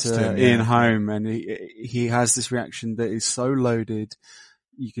cuts to him, Ian Holm, and he has this reaction that is so loaded.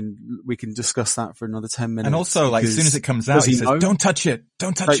 We can discuss that for another 10 minutes. And also, like, as soon as it comes out, he says, don't touch it.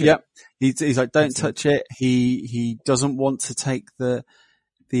 Don't touch it. Yep. He's like, don't touch it. He doesn't want to take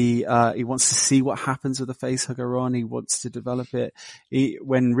he wants to see what happens with the face hugger on. He wants to develop it.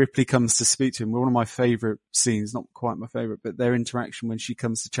 When Ripley comes to speak to him, one of my favorite scenes, not quite my favorite, but their interaction when she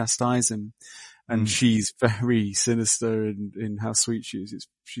comes to chastise him, and she's very sinister in how sweet she is.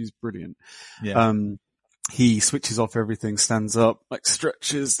 She's brilliant. Yeah. He switches off everything, stands up, like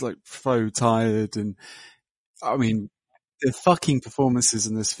stretches, like faux tired. And I mean, the fucking performances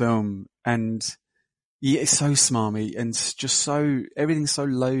in this film, and it's so smarmy and just everything's so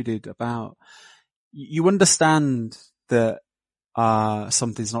loaded about, you understand that,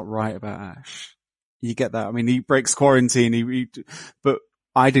 something's not right about Ash. You get that. I mean, he breaks quarantine, but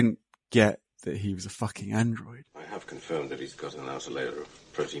I didn't get that he was a fucking android. I have confirmed that he's got an outer layer of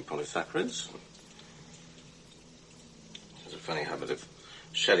protein polysaccharides. He has a funny habit of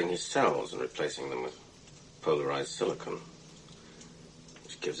shedding his cells and replacing them with polarized silicon,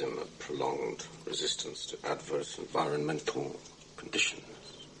 which gives him a prolonged resistance to adverse environmental conditions.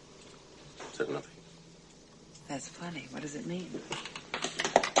 Said nothing. That's funny. What does it mean?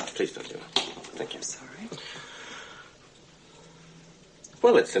 Please don't do that. Thank you. I'm sorry.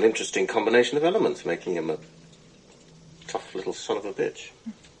 Well, it's an interesting combination of elements, making him a tough little son of a bitch.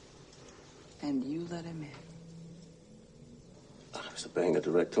 And you let him in. I was obeying a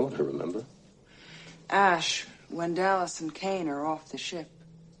direct order, remember? Ash, when Dallas and Kane are off the ship,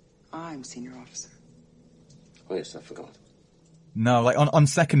 I'm senior officer. Oh, yes, I forgot. No, like on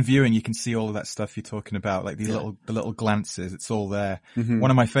second viewing, you can see all of that stuff you're talking about, like the little glances. It's all there. Mm-hmm. One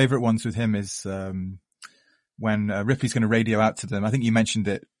of my favorite ones with him is when Ripley's going to radio out to them. I think you mentioned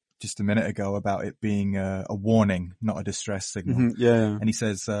it just a minute ago about it being a warning, not a distress signal. Mm-hmm. Yeah. And he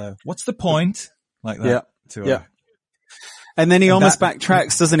says, "What's the point?" Like that. Yeah. To yeah. And then he almost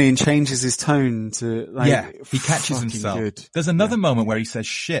backtracks, doesn't he, and changes his tone to like. He catches himself. Good. There's another moment where he says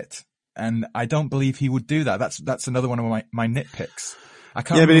 "shit." And I don't believe he would do that. That's another one of my nitpicks. I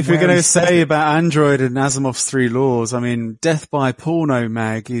can't. Yeah, but if we're going to say about Android and Asimov's 3 laws, I mean, death by porno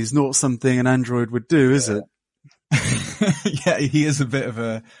mag is not something an android would do, is it? Yeah, he is a bit of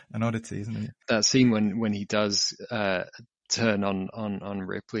an oddity, isn't he? That scene when he does turn on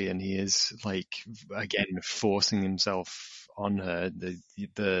Ripley and he is like again forcing himself on her.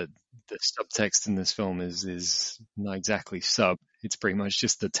 The subtext in this film is not exactly sub. It's pretty much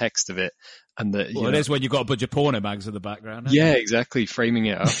just the text of it, and it is when you've got a bunch of porno mags in the background. Yeah, exactly. Framing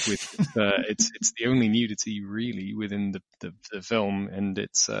it up with it's the only nudity really within the film, and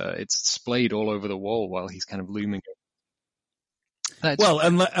it's displayed all over the wall while he's kind of looming. Well,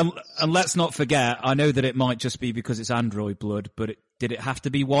 and let's not forget, I know that it might just be because it's android blood, but did it have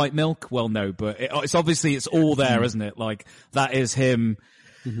to be white milk? Well, no, but it's obviously it's all there, isn't it? Like that is him.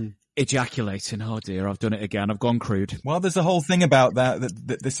 Mm-hmm. Ejaculating. Oh dear, I've done it again. I've gone crude. Well, there's a whole thing about that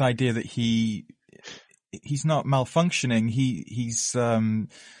this idea that he's not malfunctioning. He's in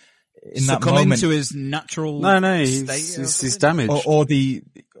that moment to his natural state. He's damaged,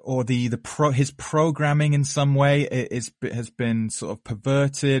 his programming in some way has been sort of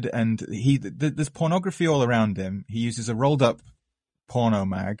perverted, and there's pornography all around him. He uses a rolled up porno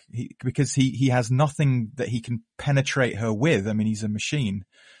mag because he has nothing that he can penetrate her with. I mean, he's a machine.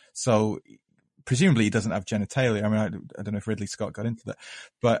 So presumably he doesn't have genitalia. I mean, I don't know if Ridley Scott got into that,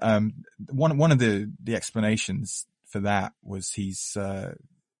 but one of the explanations for that was he's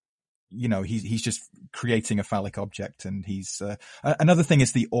just creating a phallic object, and he's another thing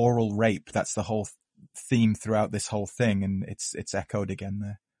is the oral rape. That's the whole theme throughout this whole thing, and it's echoed again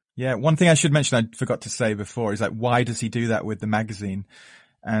there. Yeah, one thing I should mention I forgot to say before is like, why does he do that with the magazine?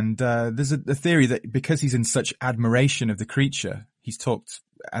 And there's a theory that because he's in such admiration of the creature, he's talked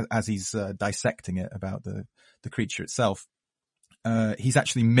as he's dissecting it about the creature itself. He's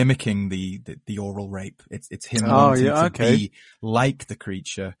actually mimicking the oral rape. It's him wanting to be like the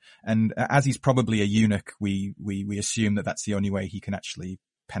creature. And as he's probably a eunuch, we assume that that's the only way he can actually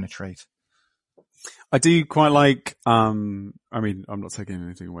penetrate. I do quite like, I mean, I'm not taking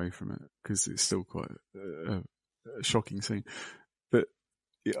anything away from it because it's still quite a shocking scene, but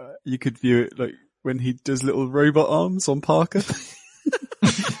you could view it like when he does little robot arms on Parker.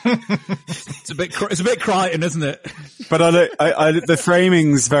 It's a bit Crichton, isn't it? But the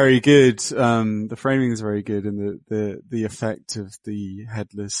framing's very good. The framing is very good, and the effect of the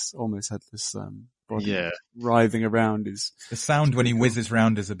almost headless, body writhing around is. The sound when he whizzes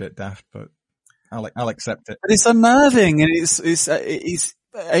round is a bit daft, but I'll accept it. But it's unnerving, and it's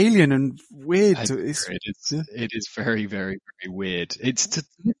alien and weird. It is very, very, very weird.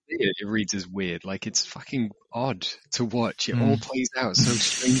 It reads as weird. Like, it's fucking odd to watch. It all plays out so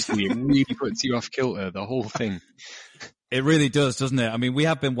strangely. It really puts you off kilter, the whole thing. It really does, doesn't it? I mean, we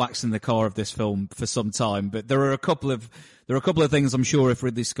have been waxing the car of this film for some time, but there are a couple of things I'm sure if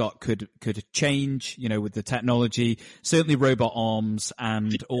Ridley Scott could change, with the technology, certainly robot arms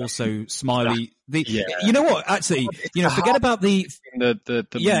and also Smiley. You know what? Actually, forget about the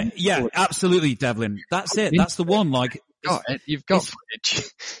absolutely, Devlin. That's it. That's the one. Like, you've got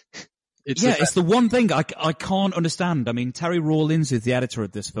footage. It's the one thing I can't understand. I mean, Terry Rawlins, who's the editor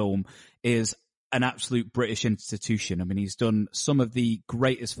of this film, is an absolute British institution. I mean, he's done some of the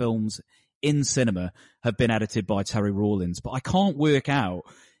greatest films in cinema have been edited by Terry Rawlins, but I can't work out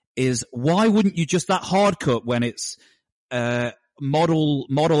is why wouldn't you just that hard cut when it's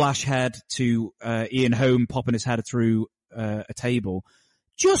model Ash Head to Ian Holm popping his head through a table.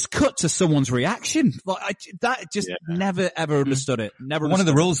 Just cut to someone's reaction. Never ever understood it. Never. One of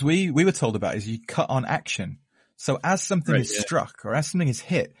the rules we were told about is you cut on action. So as something is struck or as something is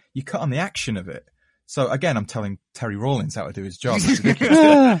hit, you cut on the action of it. So again, I'm telling Terry Rawlins how to do his job.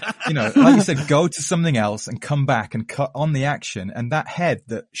 You know, like you said, go to something else and come back and cut on the action. And that head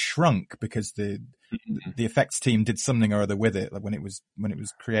that shrunk because the effects team did something or other with it, like when it was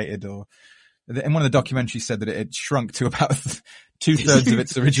created, or in one of the documentaries said that it had shrunk to about 2/3 of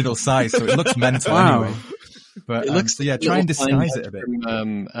its original size. So it looks mental anyway. But it looks, try and disguise it a bit.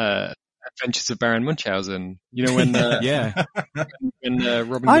 From, Adventures of Baron Munchausen. You know, when, when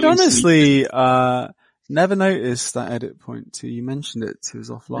Robin I'd Williams honestly, never noticed that edit point till you mentioned it to us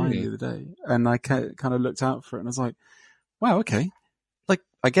offline the other day. And I kind of looked out for it and I was like, wow, okay. Like,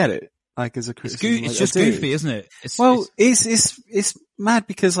 I get it. Like, as a criticism. It's just goofy, isn't it? It's mad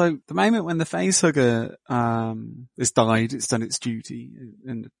because like the moment when the facehugger, has died, it's done its duty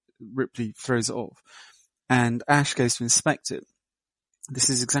and Ripley throws it off and Ash goes to inspect it.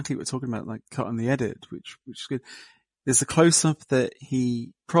 This is exactly what we're talking about, like cut on the edit, which is good. There's a close up that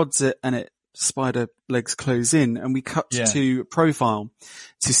he prods it and spider legs close in and we cut to profile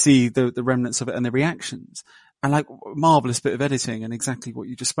to see the remnants of it and the reactions. And like marvelous bit of editing and exactly what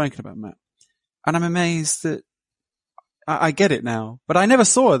you just spoken about, Matt. And I'm amazed that I get it now, but I never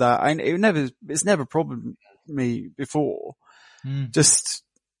saw that. It's never problemed me before. Just,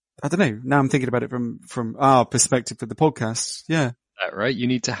 I don't know. Now I'm thinking about it from our perspective for the podcast. Yeah. That, right? You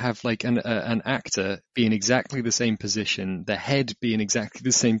need to have like an actor be in exactly the same position, the head be in exactly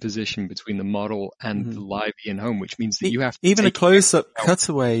the same position between the model and the live Ian Holm, which means that you have to even a close-up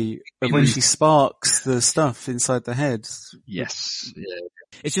cutaway of when she sparks the stuff inside the head. Yes. Yeah.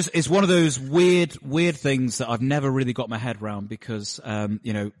 It's one of those weird things that I've never really got my head around because,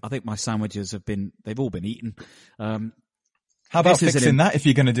 you know, I think my sandwiches they've all been eaten. How about fixing that if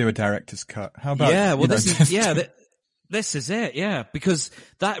you're going to do a director's cut? How about, this is it, yeah, because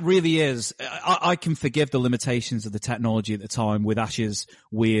that really is, I can forgive the limitations of the technology at the time with Ash's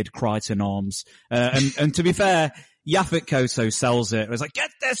weird Crichton arms. And to be fair, Yaphet Kotto sells it. It was like, get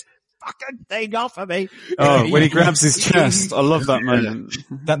this fucking thing off of me. Oh, when he grabs his chest. I love that moment.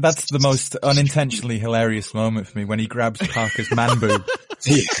 That's the most unintentionally hilarious moment for me when he grabs Parker's man boob.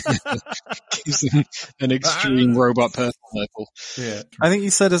 Gives him an extreme robot purple level. Yeah. I think you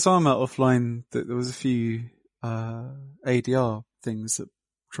said as well, Matt, offline, that there was a few ADR things that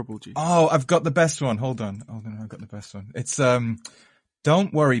troubled you. Oh, I've got the best one. Hold on, I've got the best one. It's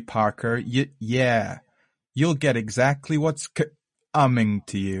don't worry, Parker. You'll get exactly what's coming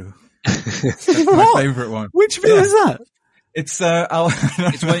to you. That's my favorite one. Which bit is that? It's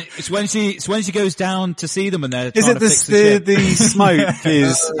it's when she goes down to see them and they're is trying it to fix the smoke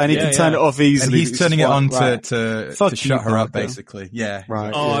is and he can turn it off easily. And he's turning it on to shut her up, basically. Yeah.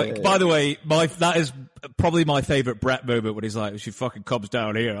 Right. Oh, by the way, that is probably my favourite Brett moment when he's like, she fucking comes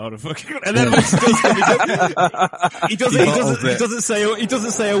down here, and then he doesn't say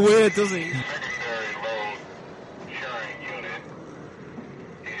a word, does he?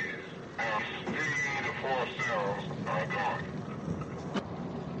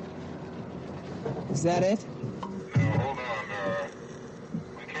 Is that it? Hold on.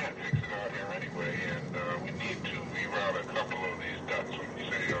 We can't fix it out here anyway, and we need to reroute a couple of these ducts. When you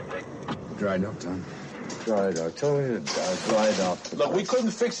say Brett? Dry duct, Tom. Dry duct. Tell me dry duct. Look, we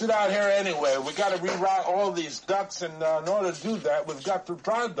couldn't fix it out here anyway. We got to reroute all these ducts, and in order to do that, we've got to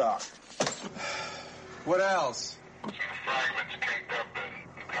dry dock. What else? Some fragments caked up, and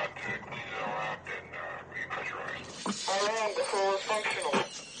we've got to clean it all out and repressurize. How long before it's functional?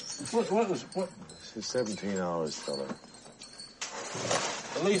 What? 17 hours, fella.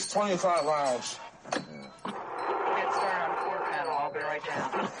 At least 25 hours. Get started on core panel. I'll be right down.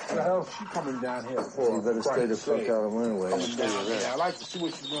 What the hell is she coming down here for? You better stay the fuck out of my way. I'd like to see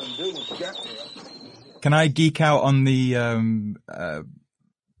what she's going to do when she gets there. Can I geek out on the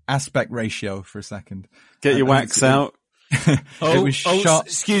aspect ratio for a second? Get your wax out. It was shot.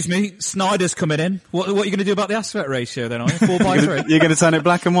 Excuse me, Snyder's coming in. What are you going to do about the aspect ratio then? Are you 4:3? You're going to turn it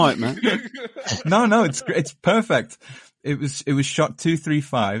black and white, man. No, it's perfect. It was shot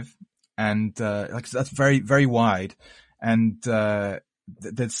 2:35, and like that's very very wide, and the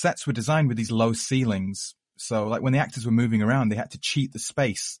sets were designed with these low ceilings. So like when the actors were moving around, they had to cheat the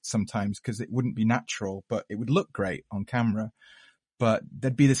space sometimes because it wouldn't be natural, but it would look great on camera. But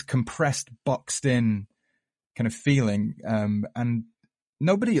there'd be this compressed, boxed in kind of feeling. And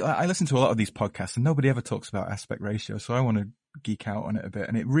I listen to a lot of these podcasts and nobody ever talks about aspect ratio. So I want to geek out on it a bit.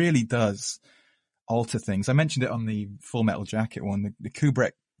 And it really does alter things. I mentioned it on the Full Metal Jacket one. The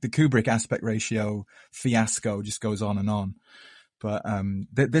Kubrick aspect ratio fiasco just goes on and on. But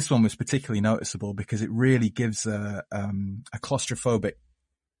this one was particularly noticeable because it really gives a claustrophobic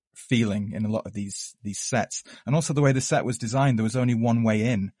feeling in a lot of these sets. And also the way the set was designed, there was only one way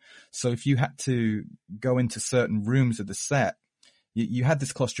in. So if you had to go into certain rooms of the set, you had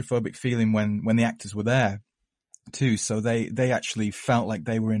this claustrophobic feeling when the actors were there too. So they actually felt like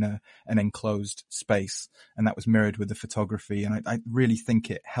they were in an enclosed space, and that was mirrored with the photography. And I really think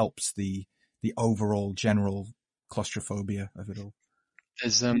it helps the overall general claustrophobia of it all.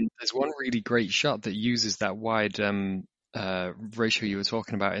 There's one really great shot that uses that wide ratio you were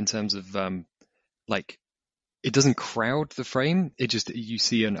talking about in terms of like it doesn't crowd the frame. It just, you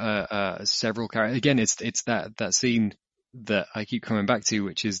see several characters. Again, it's that scene that I keep coming back to,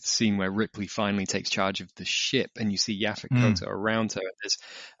 which is the scene where Ripley finally takes charge of the ship, and you see Yaphet Kotto around her. There's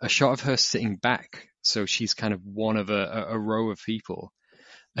a shot of her sitting back, so she's kind of one of a row of people.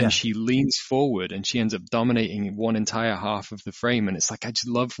 And she leans forward and she ends up dominating one entire half of the frame. And it's like, I just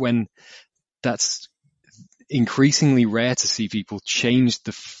love when that's increasingly rare to see people change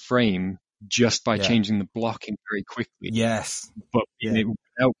the frame just by changing the blocking very quickly. Yes. But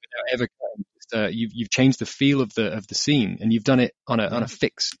without ever cutting, you've changed the feel of the scene, and you've done it on a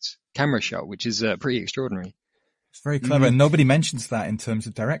fixed camera shot, which is pretty extraordinary. It's very clever. And nobody mentions that in terms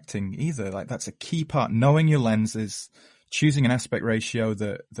of directing either. Like, that's a key part, knowing your lenses, choosing an aspect ratio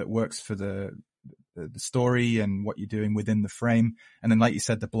that works for the story and what you're doing within the frame. And then, like you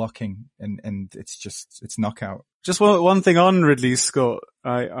said, the blocking, and it's knockout. Just one thing on Ridley Scott.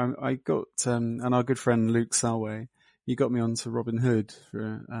 I got, and our good friend Luke Salway, he got me onto Robin Hood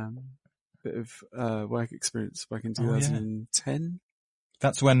for a bit of work experience back in 2010.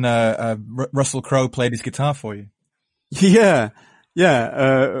 That's when Russell Crowe played his guitar for you. Yeah.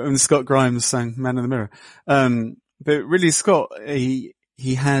 And Scott Grimes sang Man in the Mirror. But Ridley Scott, he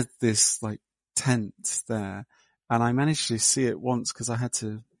had this like tent there, and I managed to see it once because I had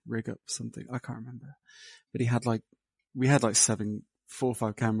to rig up something. I can't remember, but we had like 4 or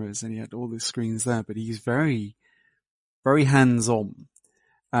 5 cameras, and he had all the screens there, but he's very, very hands-on.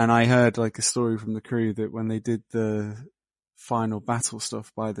 And I heard like a story from the crew that when they did the final battle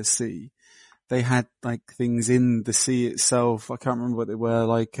stuff by the sea, they had like things in the sea itself. I can't remember what they were,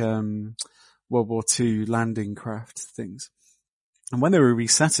 like, World War II landing craft things. And when they were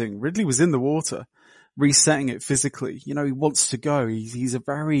resetting, Ridley was in the water, resetting it physically. You know, he wants to go. He's a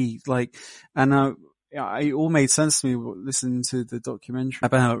very like, and it all made sense to me listening to the documentary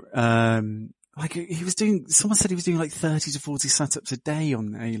about, like someone said he was doing like 30 to 40 setups a day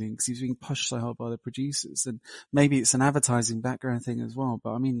on Alien because he was being pushed so hard by the producers. And maybe it's an advertising background thing as well.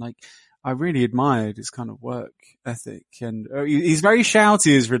 But I mean, like, I really admired his kind of work ethic, and he's very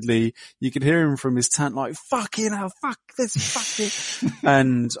shouty as Ridley. You could hear him from his tent like, fucking hell, fuck this, fuck it.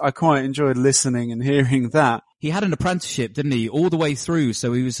 And I quite enjoyed listening and hearing that. He had an apprenticeship, didn't he, all the way through.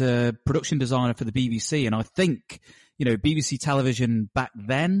 So he was a production designer for the BBC. And I think, BBC television back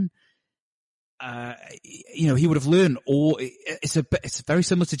then, he would have learned it's very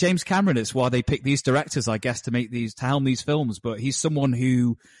similar to James Cameron. It's why they pick these directors, I guess, to helm these films. But he's someone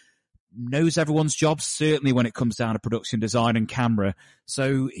who knows everyone's job, certainly when it comes down to production design and camera.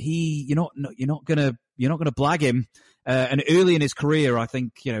 So you're not gonna blag him. And early in his career, I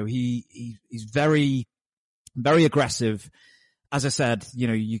think, he's very, very aggressive. As I said,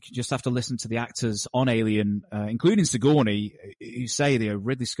 you just have to listen to the actors on Alien, including Sigourney, who say,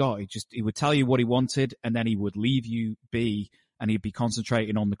 Ridley Scott, he would tell you what he wanted, and then he would leave you be, and he'd be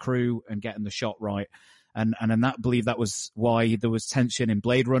concentrating on the crew and getting the shot right. And I believe that was why there was tension in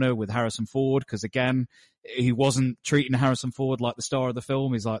Blade Runner with Harrison Ford, because again, he wasn't treating Harrison Ford like the star of the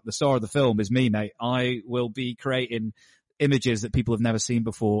film. He's like, the star of the film is me, mate. I will be creating images that people have never seen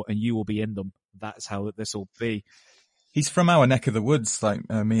before, and you will be in them. That's how this will be. He's from our neck of the woods, like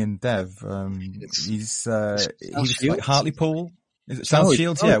me and Dev. He's like Hartlepool. Is it South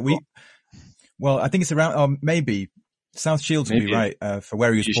Shields? Yeah, well, I think it's around, or maybe South Shields would be right, for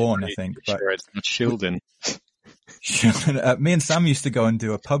where he was born, I think. But sure, it's not Shildon. Me and Sam used to go and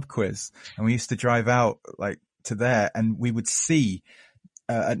do a pub quiz, and we used to drive out like to there, and we would see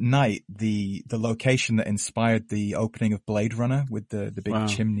at night the location that inspired the opening of Blade Runner with the big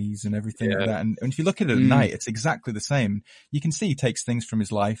chimneys and everything like that. And if you look at it at night, it's exactly the same. You can see he takes things from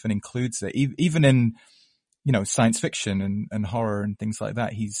his life and includes it, even in science fiction and horror and things like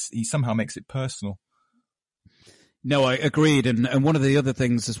that. He somehow makes it personal. No, I agreed. And one of the other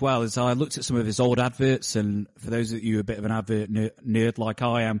things as well is I looked at some of his old adverts, and for those of you a bit of an advert nerd like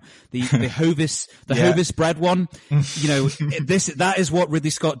I am, the Hovis, Hovis bread one, you know, that is what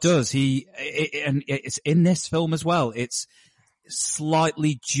Ridley Scott does. And it's in this film as well. It's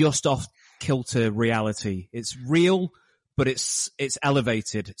slightly just off kilter reality. It's real, but it's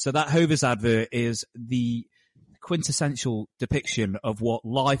elevated. So that Hovis advert is the quintessential depiction of what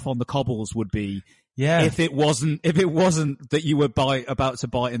life on the cobbles would be. Yeah. If it wasn't that you were about to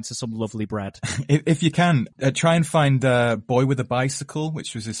bite into some lovely bread. If you can, try and find Boy with a Bicycle,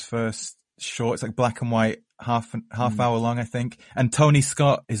 which was his first short. It's like black and white, half hour long, I think. And Tony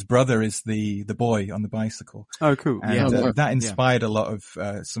Scott, his brother, is the boy on the bicycle. Oh, cool. And that inspired a lot of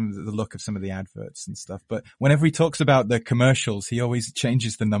some of the look of some of the adverts and stuff. But whenever he talks about the commercials, he always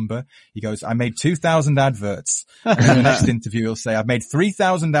changes the number. He goes, I made 2,000 adverts. And in the next interview, he'll say, I've made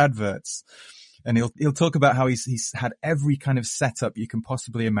 3,000 adverts. And he'll talk about how he's had every kind of setup you can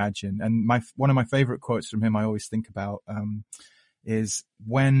possibly imagine. And one of my favorite quotes from him I always think about, is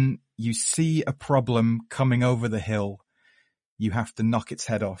when you see a problem coming over the hill, you have to knock its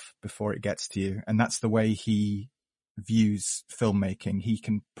head off before it gets to you. And that's the way he views filmmaking. He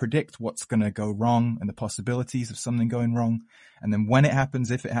can predict what's going to go wrong and the possibilities of something going wrong. And then when it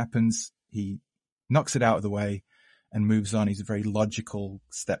happens, if it happens, he knocks it out of the way and moves on. He's a very logical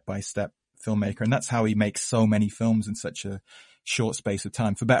step-by-step filmmaker, and that's how he makes so many films in such a short space of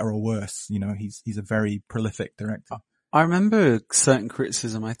time, for better or worse. You know, he's a very prolific director. I remember certain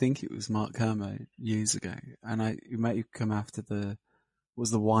criticism. I think it was Mark Kermode years ago, and it might have come after the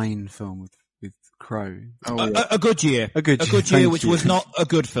wine film with Crow. A Good Year, which was not a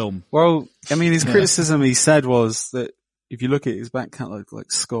good film. Well, I mean, his criticism, he said, was that if you look at his back catalogue,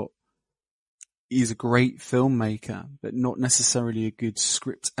 like Scott, he's a great filmmaker, but not necessarily a good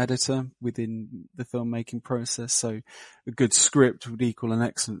script editor within the filmmaking process. So a good script would equal an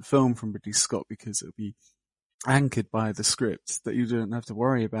excellent film from Ridley Scott because it would be anchored by the script that you don't have to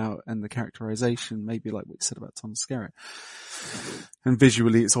worry about, and the characterization, maybe like what you said about Tom Skerritt. And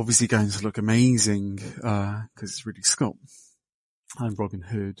visually, it's obviously going to look amazing, because it's Ridley Scott. And Robin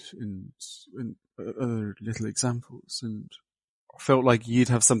Hood and other little examples. And I felt like you'd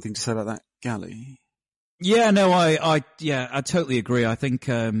have something to say about that, Gally. Yeah, no, I totally agree. I think,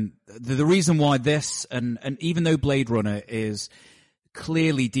 the reason why this, and even though Blade Runner is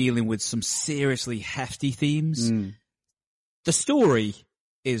clearly dealing with some seriously hefty themes, the story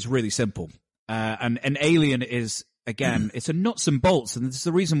is really simple. And Alien is, again, it's a nuts and bolts. And it's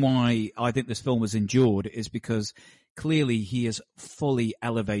the reason why I think this film has endured is because clearly he has fully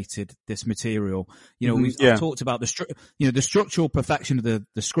elevated this material. You know, we've talked about the structural perfection of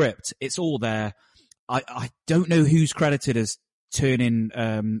the script. It's all there. I don't know who's credited as turning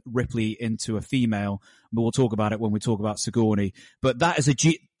Ripley into a female, but we'll talk about it when we talk about Sigourney. But that is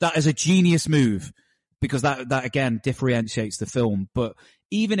a genius move, because that again differentiates the film. But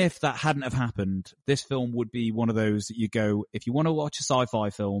even if that hadn't have happened, this film would be one of those that you go, if you want to watch a sci-fi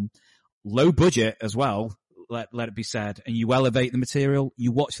film, low budget as well, let it be said, and you elevate the material,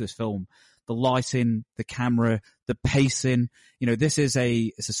 you watch this film. The lighting, the camera, the pacing, you know, it's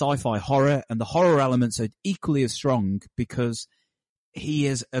a sci-fi horror, and the horror elements are equally as strong because he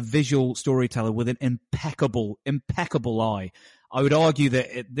is a visual storyteller with an impeccable eye. I would argue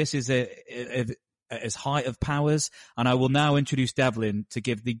that this is his height of powers, and I will now introduce Devlin to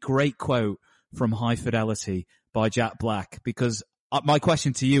give the great quote from High Fidelity by Jack Black, because my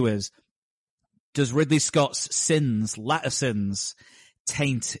question to you is, does Ridley Scott's latter sins,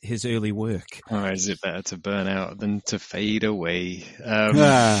 taint his early work? Or is it better to burn out than to fade away? But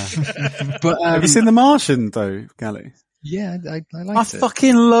have you seen The Martian, though, Gally? Yeah, I liked it. I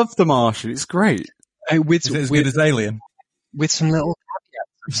fucking love The Martian. It's great. Is it as good as Alien? With some little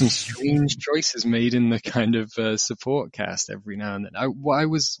caveats, some strange choices made in the kind of support cast every now and then. What I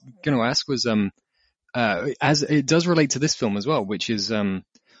was going to ask was, as it does relate to this film as well, which is,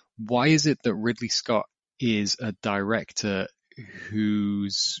 why is it that Ridley Scott is a director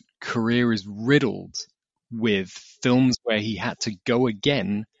whose career is riddled with films where he had to go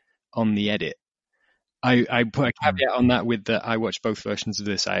again on the edit? I put a caveat on that with that I watched both versions of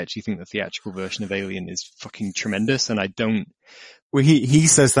this. I actually think the theatrical version of Alien is fucking tremendous, and I don't... Well, he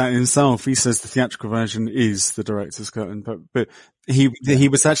says that himself. He says the theatrical version is the director's cut, but he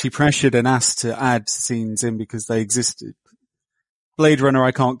was actually pressured and asked to add scenes in because they existed. Blade Runner,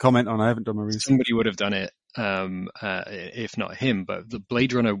 I can't comment on. I haven't done my research. Somebody would have done it, if not him. But the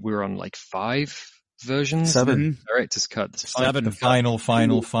Blade Runner, we were on like 5 versions. 7. Director's cut. The final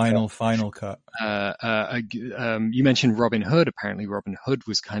cut. You mentioned Robin Hood. Apparently Robin Hood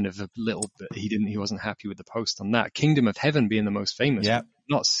was kind of a little bit, he wasn't happy with the post on that. Kingdom of Heaven being the most famous. Yeah.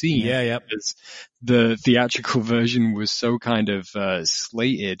 Not seen. Yeah. Because the theatrical version was so kind of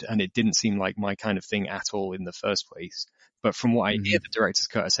slated, and it didn't seem like my kind of thing at all in the first place. But from what I hear, the director's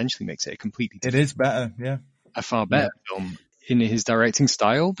cut essentially makes it a completely different. It is better, yeah. A far better film in his directing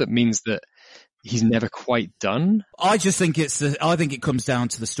style. That means that he's never quite done. I just think I think it comes down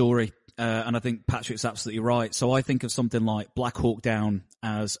to the story. And I think Patrick's absolutely right. So I think of something like Black Hawk Down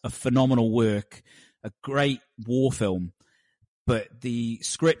as a phenomenal work, a great war film, but the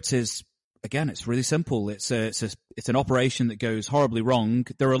script is, again, it's really simple. It's an operation that goes horribly wrong.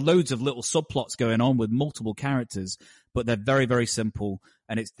 There are loads of little subplots going on with multiple characters, but they're very, very simple.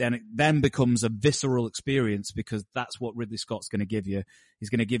 And it then becomes a visceral experience, because that's what Ridley Scott's going to give you. He's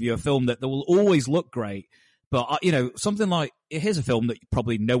going to give you a film that will always look great. But, something like, here's a film that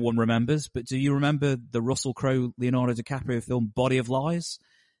probably no one remembers, but do you remember the Russell Crowe, Leonardo DiCaprio film Body of Lies?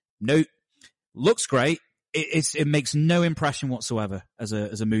 No, looks great. It makes no impression whatsoever as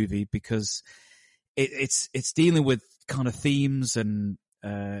a movie, because it's dealing with kind of themes and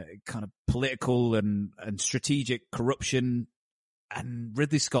kind of political and strategic corruption, and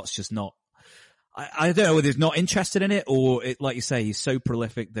Ridley Scott's just not. I don't know whether he's not interested in it, or like you say, he's so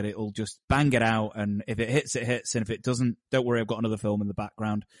prolific that it'll just bang it out, and if it hits, it hits, and if it doesn't, don't worry, I've got another film in the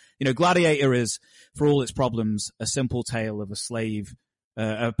background. Gladiator is, for all its problems, a simple tale of a slave,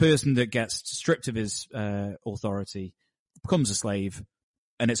 a person that gets stripped of his authority, becomes a slave,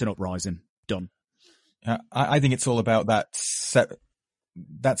 and it's an uprising. Done. I think it's all about that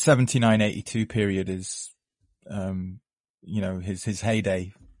 79-82 period is, his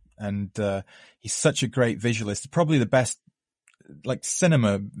heyday. And he's such a great visualist, probably the best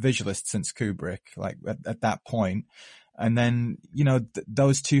cinema visualist since Kubrick, at that point. And then,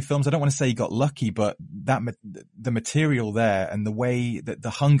 those two films, I don't want to say he got lucky, but the material there and the way that the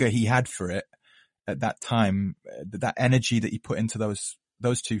hunger he had for it at that time, that energy that he put into those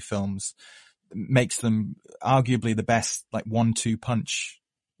two films makes them arguably the best 1-2 punch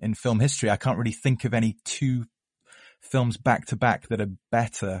in film history. I can't really think of any two films back to back that are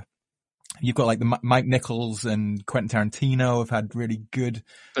better. You've got the Mike Nichols and Quentin Tarantino have had really good,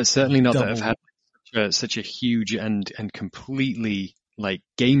 but certainly not that have had such a huge and completely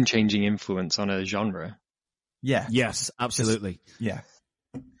game changing influence on a genre. Yeah. Yes, absolutely. Yeah.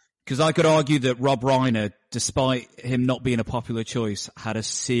 Because I could argue that Rob Reiner, despite him not being a popular choice, had a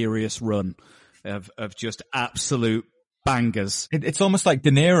serious run of just absolute bangers. It's almost like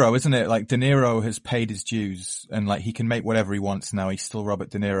De Niro, isn't it? De Niro has paid his dues, and he can make whatever he wants now. He's still Robert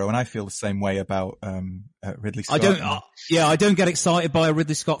De Niro, and I feel the same way about Ridley Scott. I don't get excited by a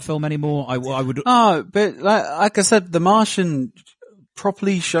Ridley Scott film anymore. I would. No, but like I said, The Martian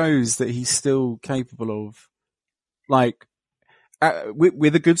properly shows that he's still capable of,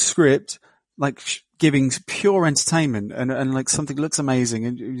 with a good script, giving pure entertainment and something looks amazing,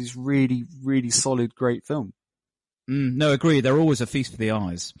 and it's really, really solid, great film. No, agree. They're always a feast for the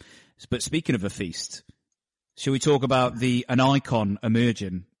eyes. But speaking of a feast, shall we talk about an icon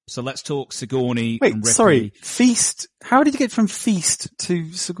emerging? So let's talk Sigourney and Ripley. Sorry, Feast. How did you get from Feast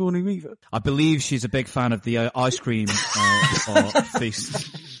to Sigourney Weaver? I believe she's a big fan of the ice cream Feast.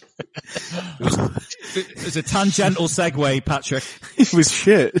 It was a tangential segue, Patrick. It was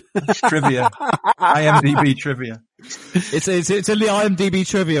shit. Trivia. IMDb trivia. It's in the IMDb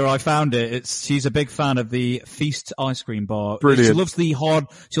trivia. I found it. She's a big fan of the Feast ice cream bar. Brilliant. She loves the hard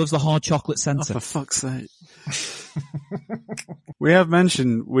chocolate centre. Oh, for fuck's sake. We have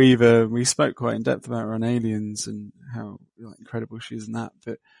mentioned Weaver. We spoke quite in depth about her on Aliens and how incredible she is in that.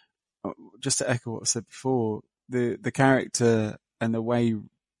 But just to echo what I said before, the character and the way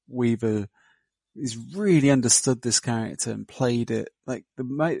Weaver is really understood this character and played it.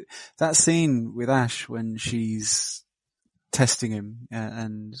 That scene with Ash when she's testing him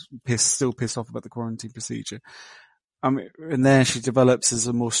and still pissed off about the quarantine procedure. And there she develops as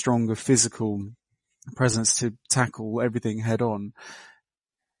a more stronger physical presence to tackle everything head on.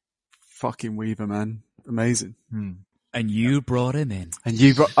 Fucking Weaver, man. Amazing. And you brought him in.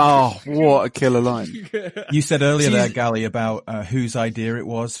 What a killer line. You said earlier there, Gally, about whose idea it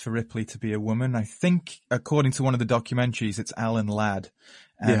was for Ripley to be a woman. I think, according to one of the documentaries, it's Alan Ladd.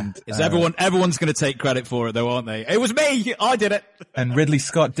 And, everyone's going to take credit for it, though, aren't they? It was me! I did it! And Ridley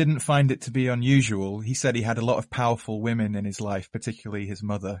Scott didn't find it to be unusual. He said he had a lot of powerful women in his life, particularly his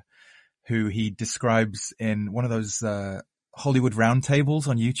mother, who he describes in one of those Hollywood roundtables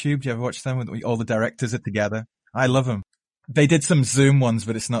on YouTube. Do you ever watch them? All the directors are together. I love them. They did some Zoom ones,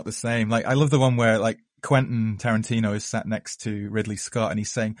 but it's not the same. Like, I love the one where, like, Quentin Tarantino is sat next to Ridley Scott and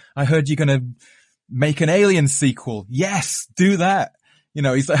he's saying, I heard you're going to make an Alien sequel. Yes, do that. You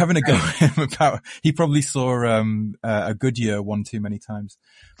know, he's like having a go at him about, he probably saw, a Goodyear one too many times.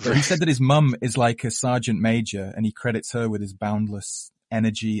 But he said that his mum is like a sergeant major and he credits her with his boundless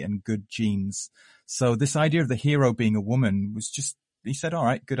energy and good genes. So this idea of the hero being a woman was just, he said, all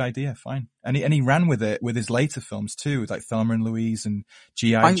right, good idea, fine. And he ran with it with his later films too, like Thelma and Louise and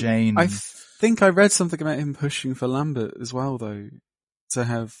G.I. Jane. I think I read something about him pushing for Lambert as well, though, to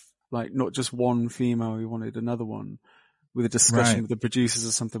have like not just one female, he wanted another one, with a discussion with the producers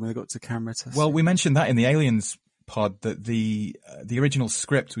or something when they got to camera testing. Well, we mentioned that in the Aliens pod that the original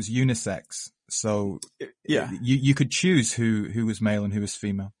script was unisex. So you could choose who was male and who was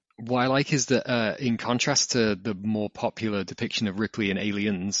female. What I like is that, in contrast to the more popular depiction of Ripley in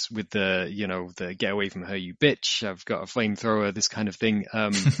Aliens with the get away from her, you bitch, I've got a flamethrower, this kind of thing,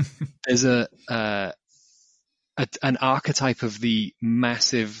 there's an archetype of the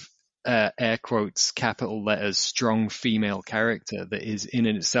massive, air quotes, capital letters, strong female character that is in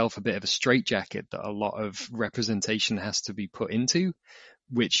itself a bit of a straitjacket that a lot of representation has to be put into,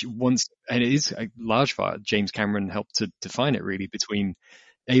 which and it is a large part, James Cameron helped to define it really between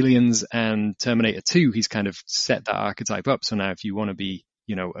Aliens and Terminator 2. He's kind of set that archetype up. So now if you want to be,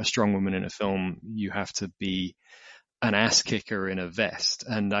 a strong woman in a film, you have to be an ass kicker in a vest.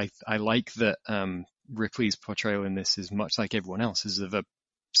 And I like that Ripley's portrayal in this is much like everyone else, is of a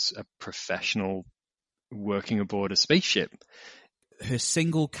professional working aboard a spaceship. Her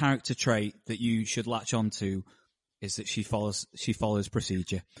single character trait that you should latch onto is that she follows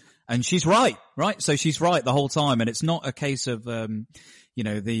procedure. And she's right? So she's right the whole time. And it's not a case of, is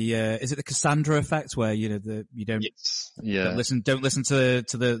it the Cassandra effect where, don't listen to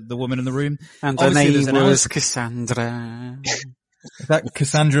the woman in the room. And her name was Cassandra. Is that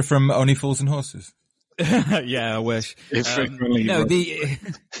Cassandra from Only Fools and Horses? Yeah, I wish.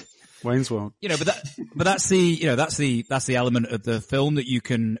 Wayne's World. But that's the element of the film that you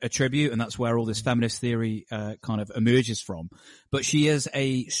can attribute, and that's where all this feminist theory kind of emerges from. But she is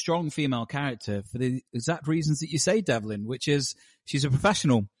a strong female character for the exact reasons that you say, Devlin, which is she's a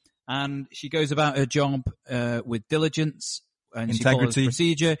professional and she goes about her job with diligence. And integrity. She follows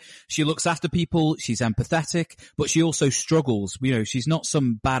procedure. She looks after people. She's empathetic, but she also struggles. She's not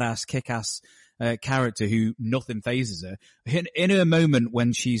some badass, kick-ass character who nothing phases her. In her moment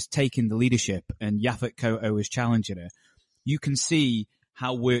when she's taking the leadership and Yaphet Kotto is challenging her, you can see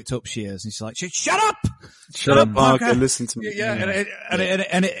how worked up she is. And she's like, "Shut up! Shut up, Parker! Listen to me." Yeah,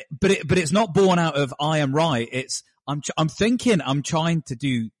 but it's not born out of I am right. It's I'm trying to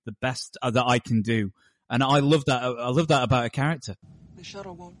do the best that I can do. And I love that. I love that about a character. The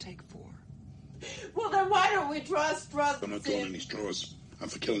shuttle won't take 4. Well, then why don't we draw straws? I'm not drawing any straws. I'm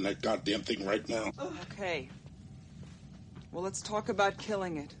for killing that goddamn thing right now. Okay. Well, let's talk about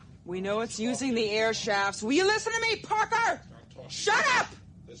killing it. We know it's using the air shafts. Will you listen to me, Parker? Shut up!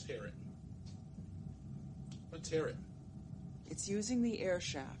 Let's hear it. Let's hear it. It's using the air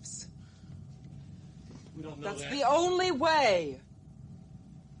shafts. We don't know That's that. the only way.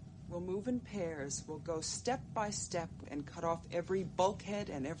 We'll move in pairs. We'll go step by step and cut off every bulkhead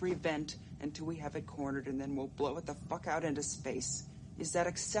and every vent until we have it cornered, and then we'll blow it the fuck out into space. Is that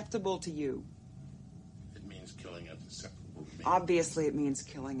acceptable to you? It means killing it. Acceptable to me. Obviously, it means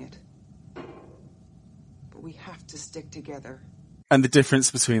killing it. But we have to stick together. And the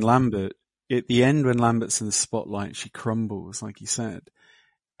difference between Lambert, at the end when Lambert's in the spotlight, she crumbles, like you said.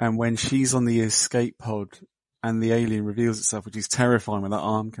 And when she's on the escape pod and the alien reveals itself, which is terrifying when that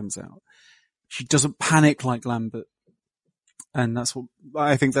arm comes out, she doesn't panic like Lambert. And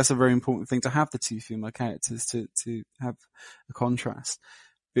I think that's a very important thing, to have the two female characters, to have a contrast.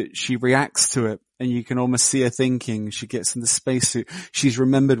 But she reacts to it, and you can almost see her thinking. She gets in the spacesuit. She's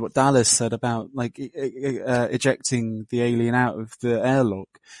remembered what Dallas said about ejecting the alien out of the airlock,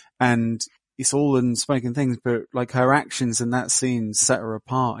 and it's all unspoken things, but like her actions in that scene set her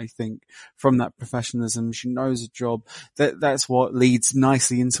apart, I think, from that professionalism. She knows her job. That's what leads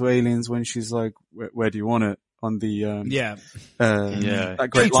nicely into Aliens when she's like, where do you want it? On the, that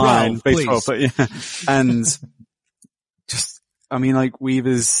great line, base 12, but yeah. And just,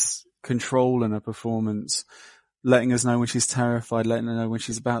 Weaver's control in her performance, letting us know when she's terrified, letting her know when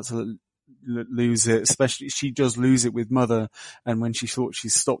she's about to lose it, especially she does lose it with Mother, and when she thought she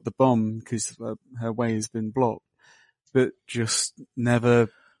stopped the bomb because her way has been blocked, but just never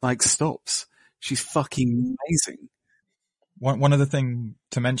stops. She's fucking amazing. One other thing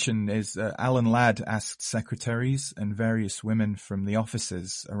to mention is Alan Ladd asked secretaries and various women from the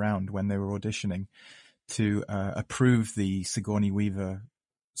offices around when they were auditioning to approve the Sigourney Weaver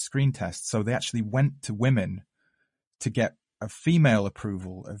screen test. So they actually went to women to get a female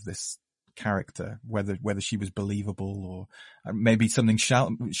approval of this character, whether she was believable or maybe something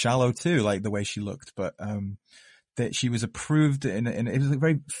shallow too, like the way she looked. But that she was approved in it was a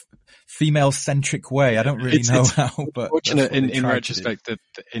very female-centric way. I don't really know how, but fortunate in retrospect that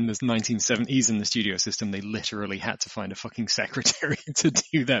in the 1970s in the studio system, they literally had to find a fucking secretary to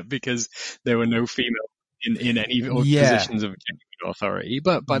do that because there were no female in any positions of authority.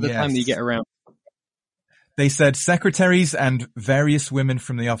 But by the time you get around, they said secretaries and various women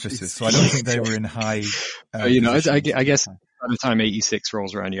from the offices. So I don't think they were in high. I guess by the time 86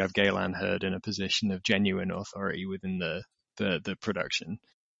 rolls around, you have Galen Hurd in a position of genuine authority within the production.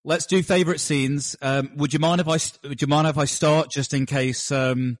 Let's do favorite scenes. Would you mind if I start just in case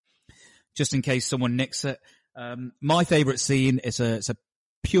someone nicks it? My favorite scene is it's a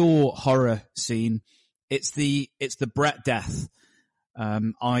pure horror scene. It's the Brett death.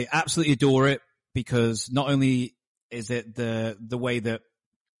 I absolutely adore it because not only is it the way that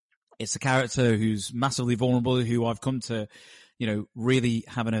it's a character who's massively vulnerable, who I've come to, really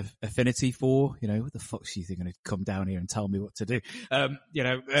have an affinity for. What the fuck's she going to come down here and tell me what to do?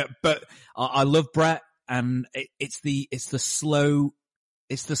 But I love Brett, and it's the slow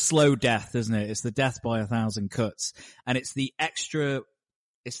death, isn't it? It's the death by 1,000 cuts, and it's the extra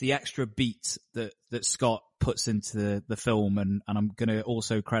beat that Scott puts into the film, and I'm going to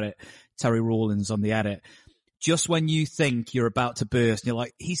also credit Terry Rawlins on the edit. Just when you think you're about to burst, and you're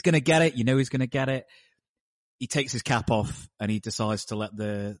like, he's going to get it, he's going to get it. He takes his cap off and he decides to let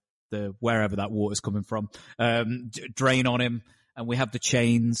the wherever that water's coming from, drain on him. And we have the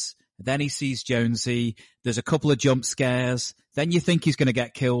chains. Then he sees Jonesy. There's a couple of jump scares. Then you think he's going to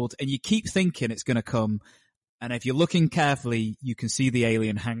get killed and you keep thinking it's going to come. And if you're looking carefully, you can see the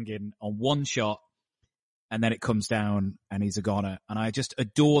alien hanging on one shot, and then it comes down and he's a goner. And I just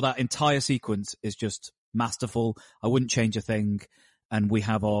adore that entire sequence. Is just masterful. I wouldn't change a thing. And we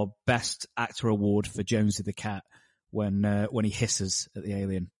have our best actor award for Jonesy the cat when he hisses at the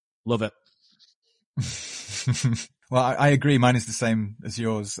alien. Love it. Well, I agree. Mine is the same as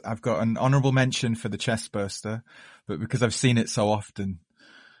yours. I've got an honorable mention for the chest burster, but because I've seen it so often,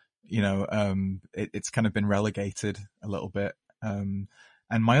 it's kind of been relegated a little bit. And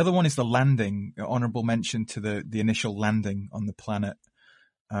my other one is the landing. Honorable mention to the initial landing on the planet.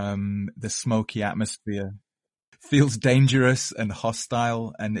 The smoky atmosphere feels dangerous and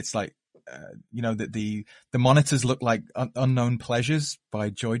hostile, and it's like, the monitors look like Unknown Pleasures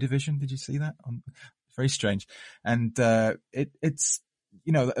by Joy Division. Did you see that? Very strange. And it's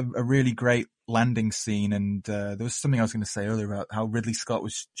a really great landing scene. And there was something I was going to say earlier about how Ridley Scott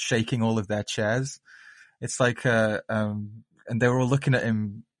was shaking all of their chairs. It's like and they were all looking at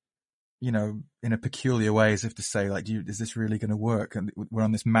him, in a peculiar way, as if to say, like, is this really going to work? And we're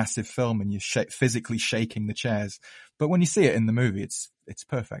on this massive film and you're physically shaking the chairs. But when you see it in the movie, it's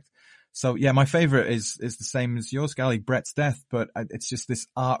perfect. So yeah, my favorite is the same as yours, Gally, Brett's death, but it's just this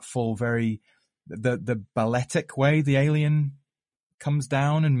artful, very, the balletic way the alien comes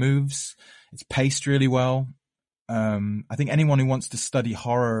down and moves. It's paced really well. I think anyone who wants to study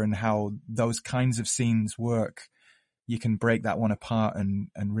horror and how those kinds of scenes work, you can break that one apart and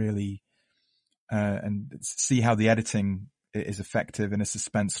really, and see how the editing is effective in a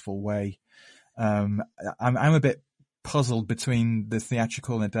suspenseful way. I'm a bit puzzled between the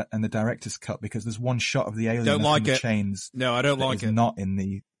theatrical and the director's cut, because there's one shot of the alien don't like in the it. chains. No, I don't like it. Not in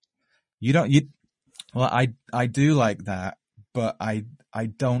the. Well, I do like that, but I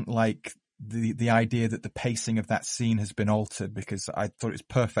don't like the idea that the pacing of that scene has been altered, because I thought it was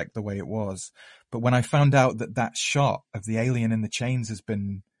perfect the way it was. But when I found out that shot of the alien in the chains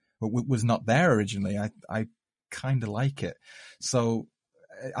was not there originally, I kind of like it. So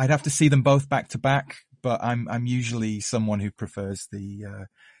I'd have to see them both back to back, but I'm usually someone who prefers the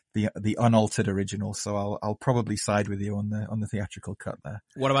unaltered original. So I'll probably side with you on the theatrical cut there.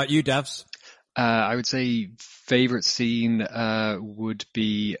 What about you, Davs? I would say favorite scene would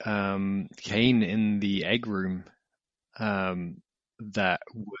be Kane in the egg room. That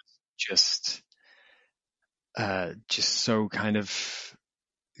was just so kind of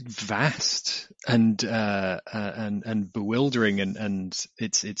vast and bewildering, and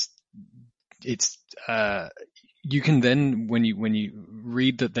it's you can then, when you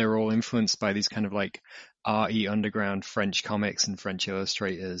read that they're all influenced by these kind of like arty underground French comics and French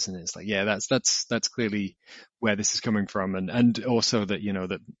illustrators, and it's like, yeah, that's clearly where this is coming from, and also that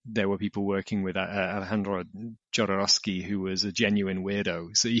that there were people working with Alejandro Jodorowsky, who was a genuine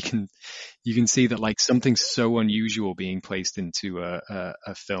weirdo. So you can see that, like, something so unusual being placed into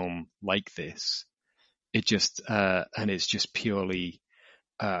a film like this It just and it's just purely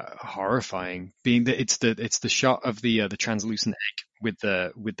horrifying. Being that it's the shot of the translucent egg with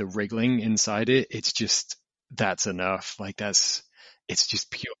the wriggling inside it. It's just, that's enough. Like it's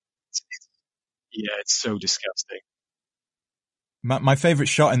just pure. It's so disgusting. My favorite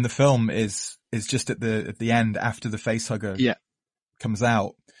shot in the film is just at the end after the facehugger comes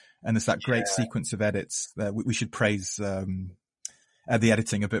out, and there's that great sequence of edits. We should praise the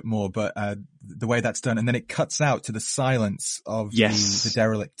editing a bit more, but the way that's done, and then it cuts out to the silence of the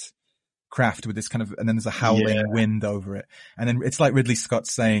derelict craft with this kind of, and then there's a howling wind over it, and then it's like Ridley Scott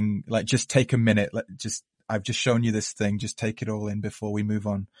saying, like, just take a minute, I've just shown you this thing, just take it all in before we move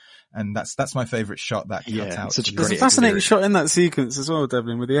on. And that's my favorite shot, that cut out. There's a fascinating shot in that sequence as well,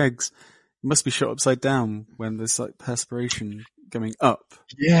 Devlin, with the eggs. It must be shot upside down when there's like perspiration going up.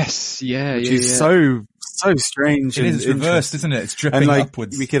 Yes, which is so strange. It is reversed, isn't it? It's dripping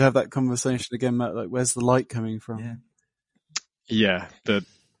upwards. We could have that conversation again, Matt, like, where's the light coming from? Yeah.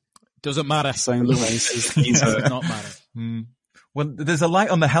 Doesn't matter. Same does not matter. Well, there's a light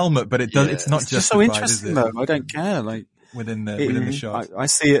on the helmet, but it does. It's not just so interesting, though. I don't care. Like within the shot, I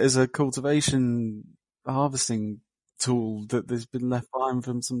see it as a cultivation, harvesting tool that there's been left behind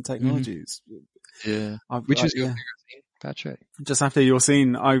from some technologies. Yeah, which is your Patrick. Just after your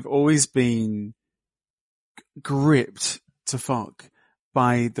scene, I've always been gripped to fuck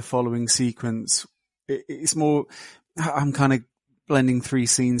by the following sequence. It's more. I'm kind of blending three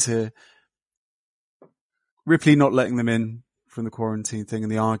scenes here. Ripley not letting them in from the quarantine thing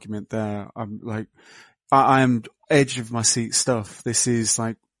and the argument there. I'm like, I am edge of my seat stuff. This is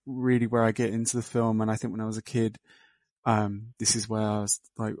like really where I get into the film. And I think when I was a kid, this is where I was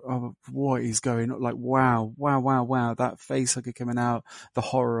like, oh, what is going on? Like, wow, that facehugger coming out, the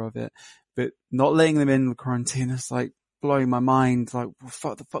horror of it, but not letting them in the quarantine. It's like blowing my mind. Like,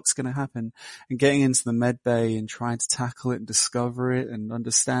 what the fuck's going to happen? And getting into the med bay and trying to tackle it and discover it and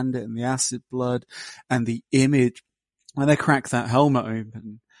understand it, and the acid blood and the image. When they crack that helmet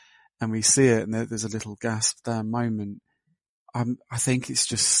open and we see it, and there's a little gasp there moment, I think it's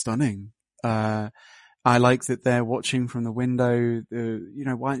just stunning. I like that they're watching from the window.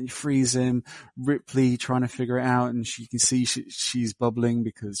 Why don't you freeze him? Ripley trying to figure it out, and she can see she's bubbling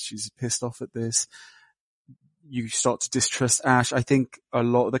because she's pissed off at this. You start to distrust Ash. I think a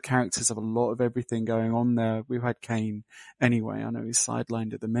lot of the characters have a lot of everything going on there. We've had Kane anyway. I know he's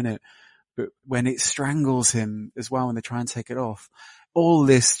sidelined at the minute. But when it strangles him as well, when they try and take it off, all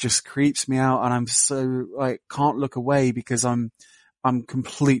this just creeps me out, and I'm so can't look away because I'm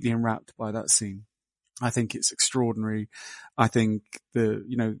completely enwrapped by that scene. I think it's extraordinary. I think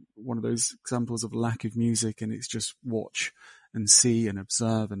one of those examples of lack of music, and it's just watch and see and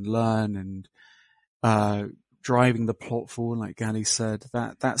observe and learn and driving the plot forward, like Gally said.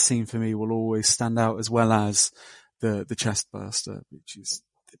 That scene for me will always stand out, as well as the chest burster, which is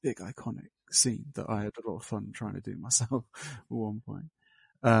the big iconic scene that I had a lot of fun trying to do myself at one point.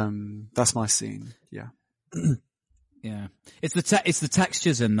 That's my scene. Yeah. Yeah. It's the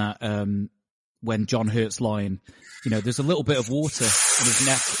textures in that, when John Hurt's lying, there's a little bit of water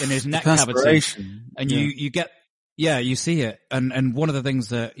in his neck cavity, and you get, you see it. And one of the things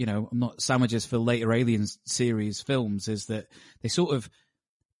that, I'm not sandwiches for later Aliens series films is that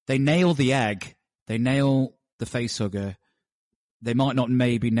they nail the egg, they nail the facehugger. They might not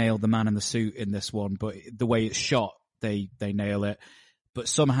maybe nail the man in the suit in this one, but the way it's shot, they nail it. But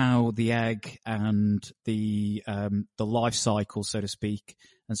somehow the egg and the life cycle, so to speak,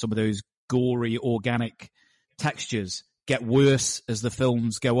 and some of those gory organic textures get worse as the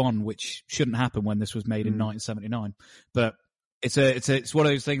films go on, which shouldn't happen when this was made in 1979. But it's one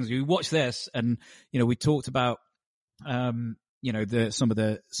of those things. You watch this, and we talked about some of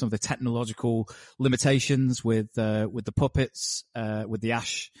the technological limitations with the puppets, with the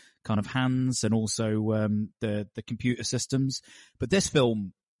Ash kind of hands, and also the computer systems. But this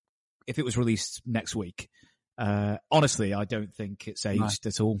film, if it was released next week, honestly, I don't think it's aged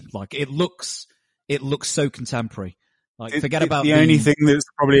at all. Like, it looks so contemporary. Like, forget about the only thing that's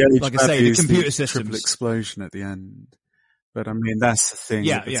probably aged, like I say, the computer systems, triple explosion at the end. But I mean, that's the thing.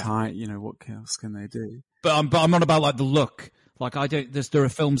 Yeah, what else can they do? But I'm on about like the look. Like, there are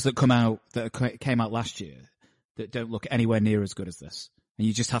films that came out last year that don't look anywhere near as good as this. And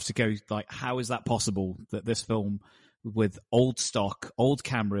you just have to go, like, how is that possible that this film with old stock, old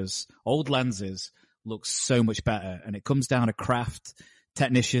cameras, old lenses looks so much better? And it comes down to craft,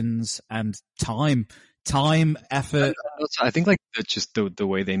 technicians, and time time, effort. I think like just the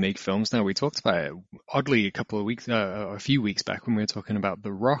way they make films now. We talked about it oddly a few weeks back when we were talking about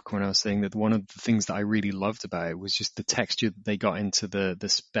The Rock, when I was saying that one of the things that I really loved about it was just the texture that they got into, the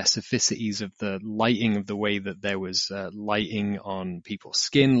specificities of the lighting, of the way that there was lighting on people's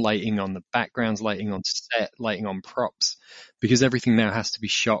skin, lighting on the backgrounds, lighting on set, lighting on props, because everything now has to be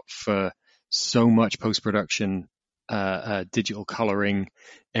shot for so much post-production, digital coloring.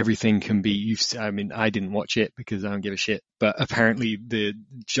 Everything can be, I mean, I didn't watch it because I don't give a shit, but apparently the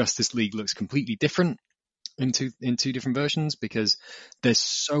Justice League looks completely different in two different versions, because there's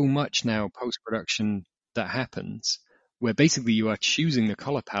so much now post-production that happens where basically you are choosing the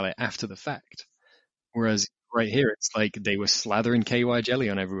color palette after the fact. Whereas right here, it's like they were slathering KY jelly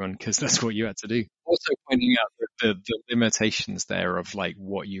on everyone because that's what you had to do. Also pointing out the limitations there of like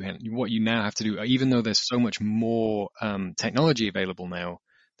what you now have to do, even though there's so much more technology available now.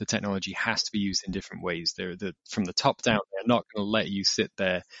 The technology has to be used in different ways. From the top down, they're not going to let you sit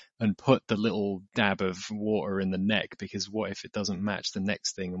there and put the little dab of water in the neck, because what if it doesn't match the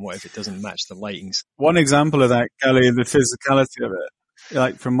next thing, and what if it doesn't match the lighting? One example of that, Gally, the physicality of it,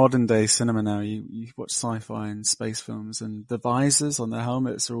 like from modern day cinema now, you watch sci-fi and space films, and the visors on the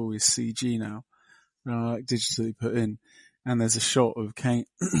helmets are always CG now, like digitally put in. And there's a shot of Kane,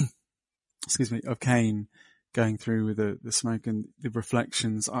 of Kane going through with the smoke and the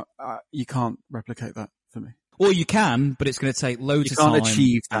reflections. You can't replicate that for me. Well, you can, but it's going to take loads of time. You can't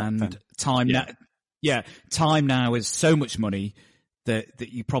achieve that. And time now, time now is so much money that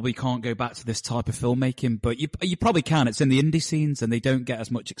you probably can't go back to this type of filmmaking, but you probably can. It's in the indie scenes, and they don't get as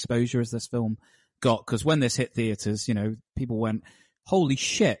much exposure as this film got, because when this hit theaters, people went, holy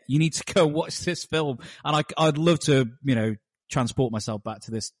shit, you need to go watch this film. And I'd love to, transport myself back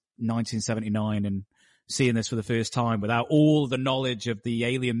to this 1979 and seeing this for the first time without all the knowledge of the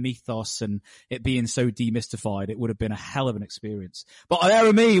alien mythos and it being so demystified. It would have been a hell of an experience. But there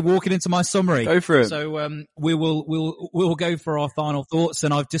are me walking into my summary. Go for it. So we'll go for our final thoughts,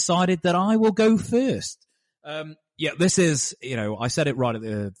 and I've decided that I will go first. This is, I said it right at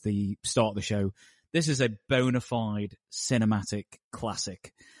the start of the show. This is a bona fide cinematic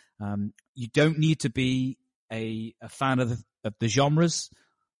classic. You don't need to be a fan of the genres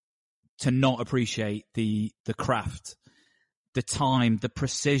to not appreciate the craft, the time, the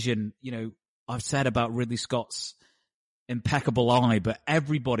precision. I've said about Ridley Scott's impeccable eye, but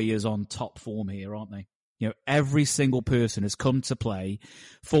everybody is on top form here, aren't they? Every single person has come to play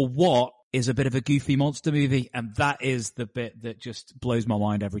for what is a bit of a goofy monster movie, and that is the bit that just blows my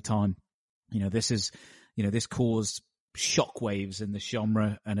mind every time. This caused shockwaves in the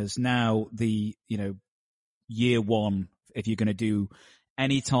genre, and is now the, year one, if you're going to do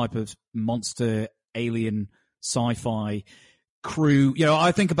any type of monster, alien, sci-fi crew.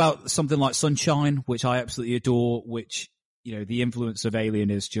 I think about something like Sunshine, which I absolutely adore, which, the influence of Alien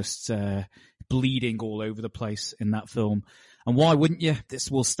is just bleeding all over the place in that film. And why wouldn't you?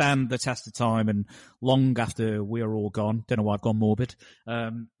 This will stand the test of time, and long after we are all gone. Don't know why I've gone morbid.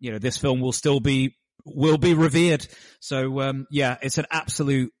 This film will be revered. So, it's an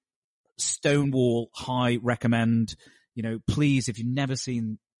absolute stonewall high recommend. Please, if you've never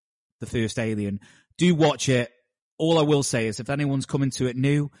seen the first Alien, do watch it. All I will say is, if anyone's coming to it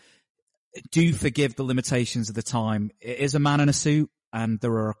new, do forgive the limitations of the time. It is a man in a suit, and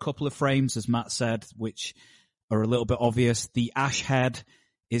there are a couple of frames, as Matt said, which are a little bit obvious. The Ash head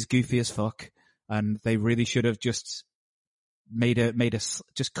is goofy as fuck, and they really should have just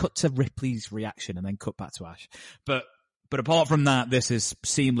just cut to Ripley's reaction and then cut back to Ash. But apart from that, this is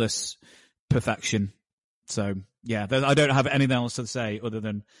seamless perfection. So yeah, I don't have anything else to say other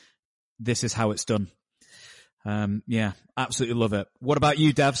than this is how it's done. Absolutely love it. What about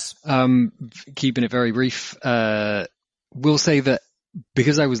you, Devs? Keeping it very brief, we'll say that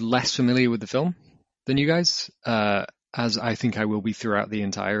because I was less familiar with the film than you guys, as I think I will be throughout the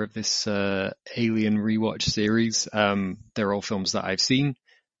entire of this Alien rewatch series. They're all films that I've seen,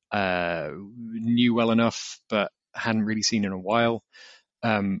 knew well enough, but hadn't really seen in a while.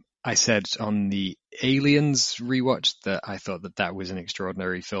 I said on the Aliens rewatch that I thought that was an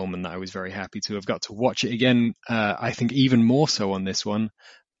extraordinary film, and that I was very happy to have got to watch it again. I think even more so on this one.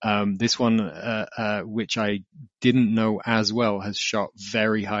 This one, which I didn't know as well, has shot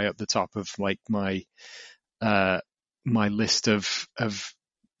very high up the top of like my list of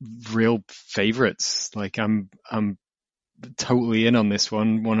real favorites. Like I'm totally in on this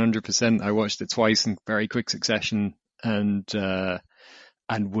one, 100%. I watched it twice in very quick succession, and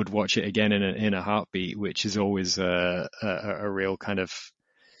would watch it again in a heartbeat, which is always a real kind of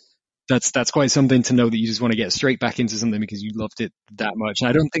that's quite something to know, that you just want to get straight back into something because you loved it that much. And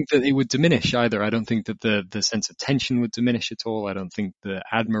I don't think that it would diminish either. I don't think that the sense of tension would diminish at all. I don't think the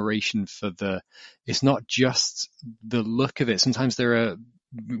admiration for it's not just the look of it. Sometimes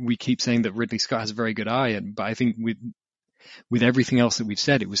we keep saying that Ridley Scott has a very good eye, but I think with everything else that we've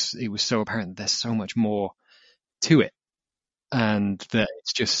said, it was so apparent that there's so much more to it, and that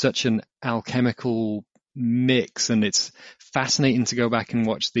it's just such an alchemical mix. And it's fascinating to go back and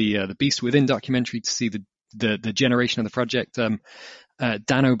watch the Beast Within documentary to see the generation of the project.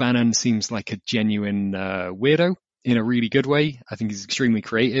 Dan O'Bannon seems like a genuine weirdo in a really good way. I think he's extremely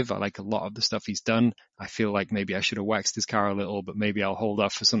creative. I like a lot of the stuff he's done. I feel like maybe I should have waxed his car a little, but maybe I'll hold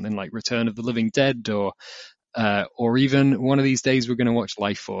off for something like Return of the Living Dead, or even one of these days we're going to watch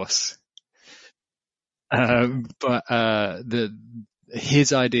Life Force. But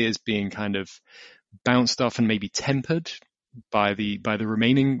his ideas being kind of bounced off and maybe tempered by the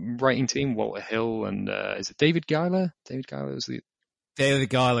remaining writing team, Walter Hill and is it David Giler? David Giler was David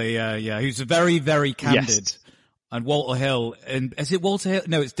Giler, yeah, who's very, very candid. Yes. And Walter Hill, and is it Walter Hill?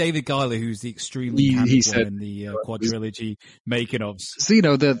 No, it's David Giler who's the extremely candid one in the quadrilogy making ofs. So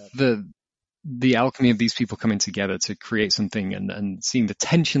the alchemy of these people coming together to create something, and seeing the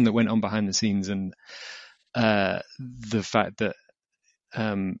tension that went on behind the scenes, and the fact that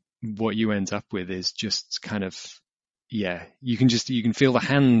what you end up with is just kind of, yeah, you can feel the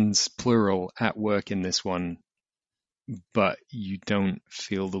hands, plural, at work in this one, but you don't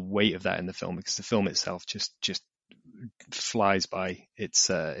feel the weight of that in the film because the film itself just flies by. It's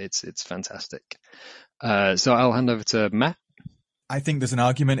fantastic. So I'll hand over to Matt. I think there's an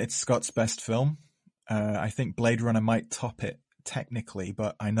argument it's Scott's best film. I think Blade Runner might top it technically,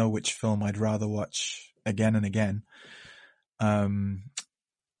 but I know which film I'd rather watch again and again.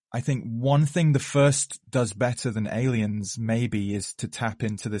 I think one thing the first does better than Aliens maybe is to tap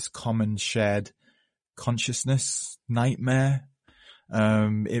into this common shared consciousness nightmare.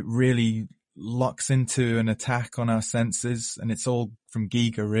 It really locks into an attack on our senses, and it's all from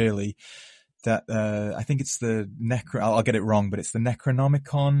Giger really. That I think it's the I'll get it wrong, but it's the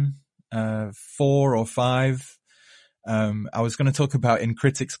Necronomicon 4 or 5. I was going to talk about in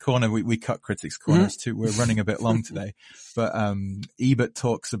Critics Corner. We cut Critics Corners too. We're running a bit long today, but Ebert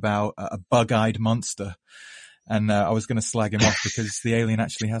talks about a bug-eyed monster, and I was going to slag him off because the alien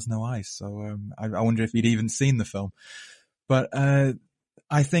actually has no eyes. So I wonder if he'd even seen the film. But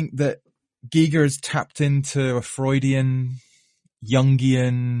I think that Giger has tapped into a Freudian,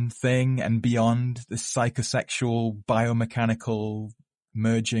 Jungian thing and beyond, this psychosexual, biomechanical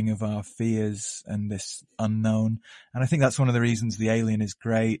merging of our fears and this unknown. And I think that's one of the reasons The Alien is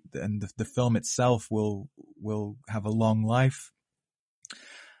great, and the film itself will have a long life.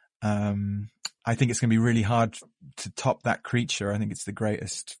 I think it's going to be really hard to top that creature. I think it's the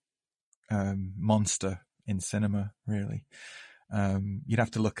greatest monster in cinema, really. You'd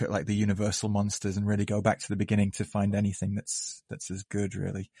have to look at like the Universal monsters and really go back to the beginning to find anything that's as good,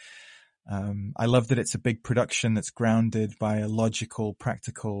 really. I love that it's a big production that's grounded by a logical,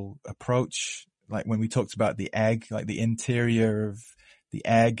 practical approach. Like when we talked about the egg, like the interior of the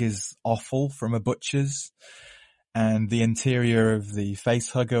egg is offal from a butcher's, and the interior of the face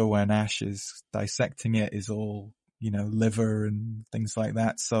hugger when Ash is dissecting it is all, liver and things like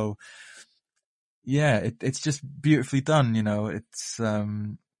that. So yeah, it's just beautifully done. It's,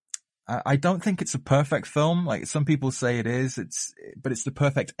 I don't think it's a perfect film. Like some people say it is, but it's the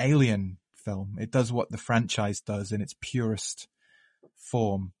perfect Alien film. It does what the franchise does in its purest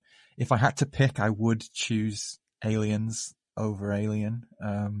form. If I had to pick, I would choose Aliens over Alien.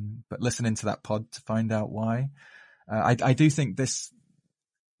 But listening to that pod to find out why. I do think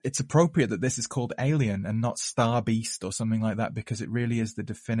it's appropriate that this is called Alien and not Star Beast or something like that, because it really is the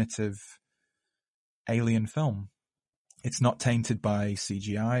definitive Alien film. It's not tainted by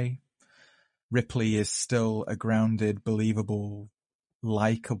CGI. Ripley is still a grounded, believable,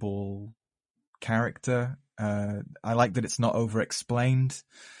 likable character. I like that it's not over-explained.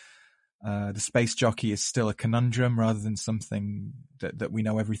 The space jockey is still a conundrum rather than something that we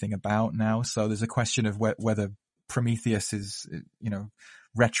know everything about now. So there's a question of whether Prometheus is,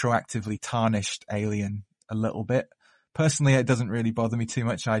 retroactively tarnished Alien a little bit. Personally, it doesn't really bother me too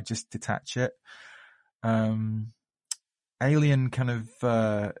much. I just detach it. Alien kind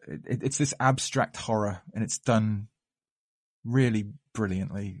of, it's this abstract horror, and it's done really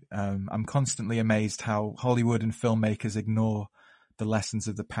brilliantly. I'm constantly amazed how Hollywood and filmmakers ignore the lessons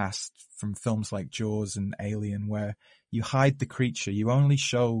of the past from films like Jaws and Alien, where you hide the creature. You only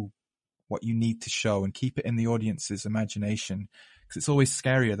show what you need to show and keep it in the audience's imagination, because it's always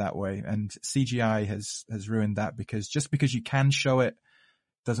scarier that way. And CGI has ruined that, because just because you can show it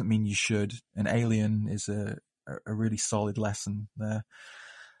doesn't mean you should. And Alien is a really solid lesson there.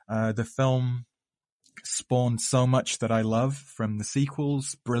 The film spawned so much that I love from the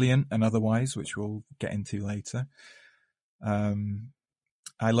sequels, brilliant and otherwise, which we'll get into later.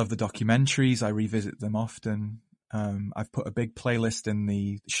 I love the documentaries. I revisit them often. I've put a big playlist in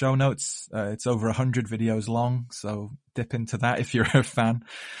the show notes. It's over 100 videos long, so dip into that if you're a fan.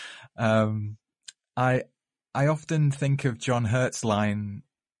 I often think of John Hurt's line,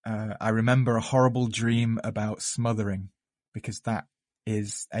 I remember a horrible dream about smothering, because that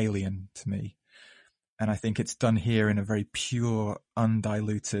is Alien to me. And I think it's done here in a very pure,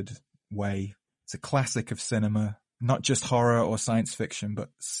 undiluted way. It's a classic of cinema, not just horror or science fiction, but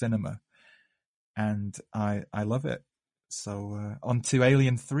cinema. And I love it. So on to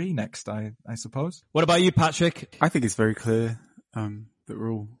Alien 3 next, I suppose. What about you, Patrick? I think it's very clear that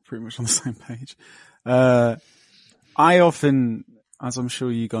we're all pretty much on the same page. I often, as I'm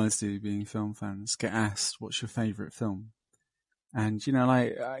sure you guys do, being film fans, get asked, what's your favourite film? And, you know,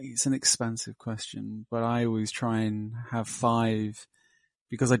 like, it's an expansive question, but I always try and have 5,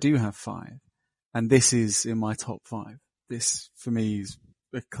 because I do have 5. And this is in my top 5. This, for me, is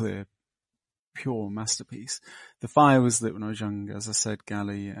a clear, pure masterpiece. The 5 was lit when I was young, as I said,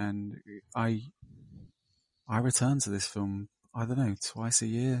 Gally, and I return to this film, I don't know, twice a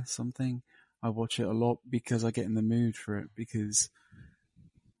year, something. I watch it a lot because I get in the mood for it, because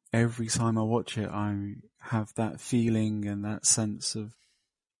every time I watch it, I have that feeling and that sense of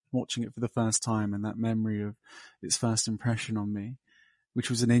watching it for the first time, and that memory of its first impression on me, which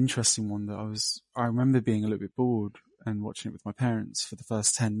was an interesting one that I remember being a little bit bored and watching it with my parents for the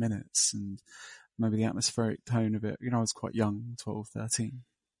first 10 minutes, and maybe the atmospheric tone of it. You know, I was quite young, 12, 13,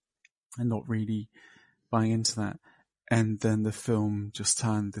 and not really buying into that. And then the film just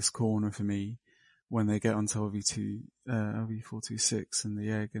turned this corner for me when they get onto LV426 and the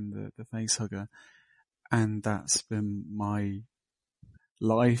egg and the face hugger. And that's been my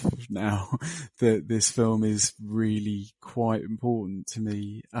life now, that this film is really quite important to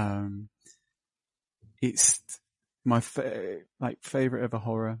me. It's my favorite ever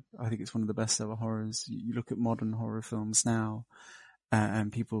horror. I think it's one of the best ever horrors. You look at modern horror films now,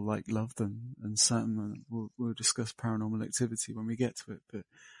 and people love them, and certainly we'll discuss Paranormal Activity when we get to it. But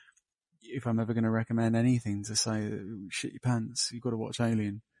if I'm ever going to recommend anything to say shit your pants, you've got to watch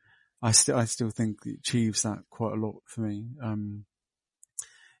Alien. I still think it achieves that quite a lot for me.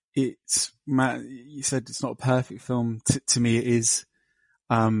 It's Matt, you said it's not a perfect film. To me, it is.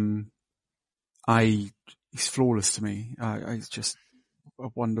 It's flawless to me. It's just a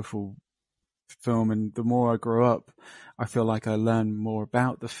wonderful film, and the more I grow up, I feel like I learn more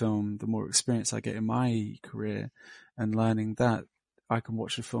about the film, the more experience I get in my career, and learning that I can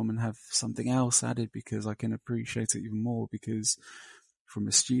watch a film and have something else added because I can appreciate it even more, because from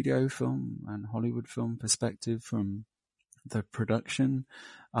a studio film and Hollywood film perspective, from the production,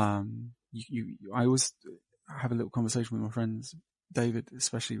 I always have a little conversation with my friends, David,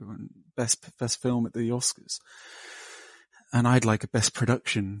 especially when best film at the Oscars, and I'd like a best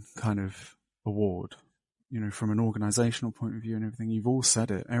production kind of award, you know, from an organizational point of view and everything. You've all said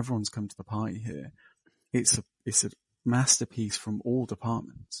it. Everyone's come to the party here. It's a masterpiece from all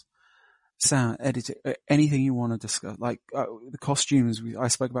departments. Sound, editing, anything you want to discuss. The costumes. I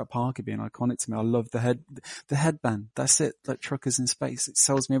spoke about Parker being iconic to me. I love the headband. That's it. Like Truckers in Space. It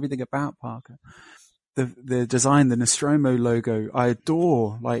tells me everything about Parker. The design, the Nostromo logo, I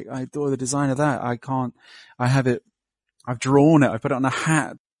adore the design of that. I have it. I've drawn it. I put it on a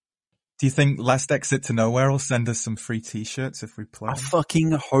hat. Do you think Last Exit to Nowhere will send us some free t-shirts if we play? I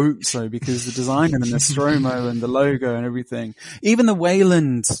fucking hope so, because the design and the Nostromo and the logo and everything, even the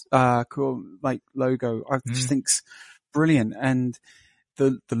Wayland, logo, I just think's brilliant. And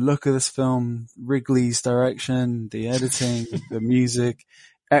the look of this film, Wrigley's direction, the editing, the music,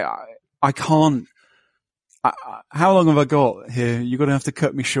 I can't, how long have I got here? You're going to have to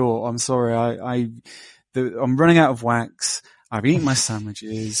cut me short. I'm sorry. I'm running out of wax. I've eaten my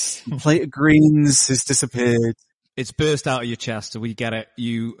sandwiches. The plate of greens has disappeared. It's burst out of your chest, so we get it.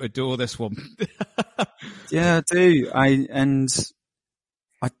 You adore this one. Yeah, I do. I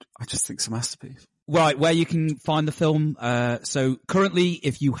just think it's a masterpiece. Right, where you can find the film. So currently,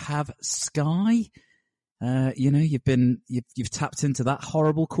 if you have Sky, you've tapped into that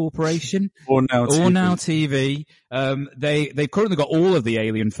horrible corporation. Or Now TV. They've currently got all of the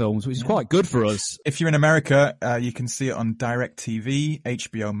Alien films, which is quite good for us. If you're in America, you can see it on DirecTV,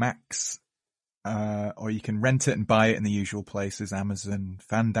 HBO Max, or you can rent it and buy it in the usual places: Amazon,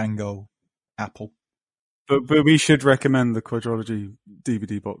 Fandango, Apple. But we should recommend the Quadrology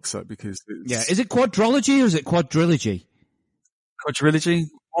DVD box set, because is it Quadrology or is it Quadrilogy? Quadrilogy?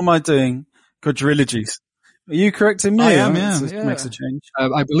 What am I doing? Quadrilogies. Are you correcting me? I am, It yeah. makes a change.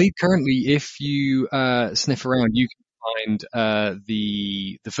 I believe currently, if you sniff around, you can find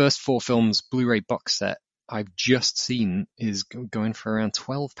the first 4 films Blu-ray box set I've just seen is going for around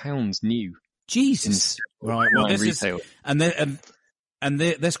 £12 new. Jesus. Right. Well, this retail.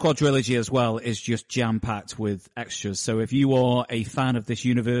 This quadrilogy as well is just jam-packed with extras. So if you are a fan of this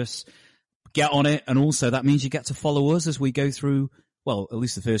universe, get on it. And also that means you get to follow us as we go through, well, at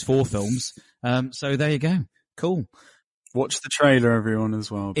least the first 4 films. So there you go. Cool. Watch the trailer, everyone, as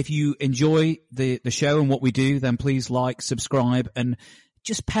well. If you enjoy the show and what we do, then please like, subscribe, and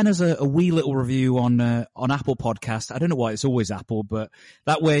just pen us a wee little review on Apple Podcast. I don't know why it's always Apple, but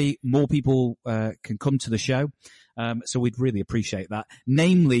that way more people can come to the show. So we'd really appreciate that.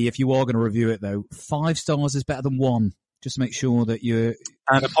 Namely, if you are going to review it, though, 5 stars is better than 1. Just make sure that you're...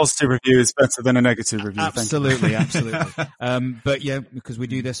 And a positive review is better than a negative review. Absolutely, absolutely. But yeah, because we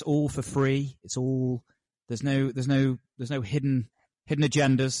do this all for free. It's all... There's no hidden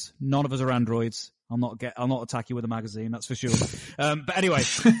agendas. None of us are androids. I'll not attack you with a magazine, that's for sure. But anyway,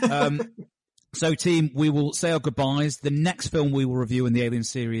 so team, we will say our goodbyes. The next film we will review in the Alien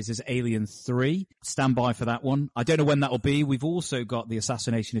series is Alien 3. Stand by for that one. I don't know when that will be. We've also got The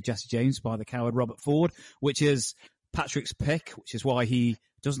Assassination of Jesse James by the coward Robert Ford, which is Patrick's pick, which is why he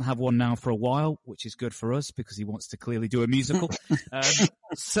doesn't have one now for a while, which is good for us because he wants to clearly do a musical.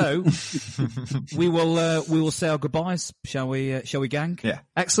 So we will say our goodbyes, shall we, gang? Yeah.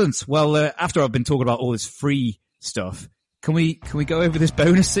 Excellent. Well, after I've been talking about all this free stuff, can we go over this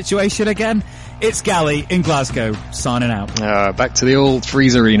bonus situation again? It's Gally in Glasgow signing out. Back to the old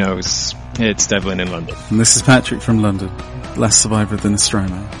Freezerinos. It's Devlin in London. And this is Patrick from London. Less survivor than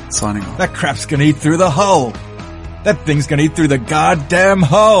Nostromo. Signing off. That crap's gonna eat through the hull. That thing's gonna eat through the goddamn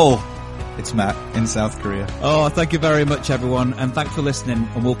hull. It's Matt in South Korea. Oh, thank you very much, everyone, and thanks for listening.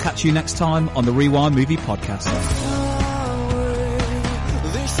 And we'll catch you next time on the Rewind Movie Podcast.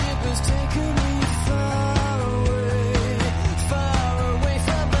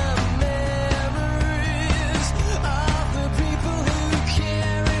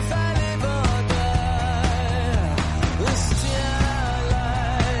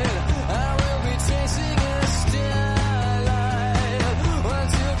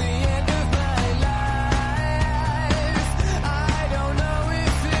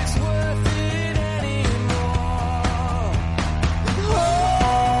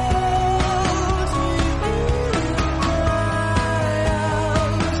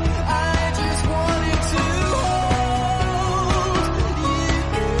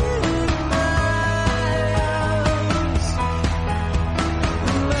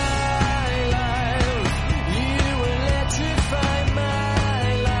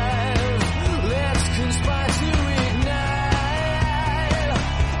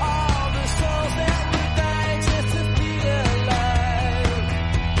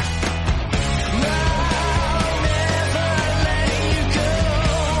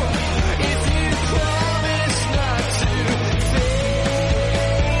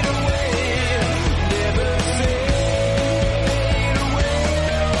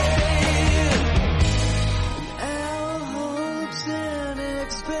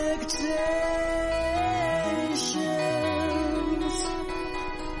 Expectations.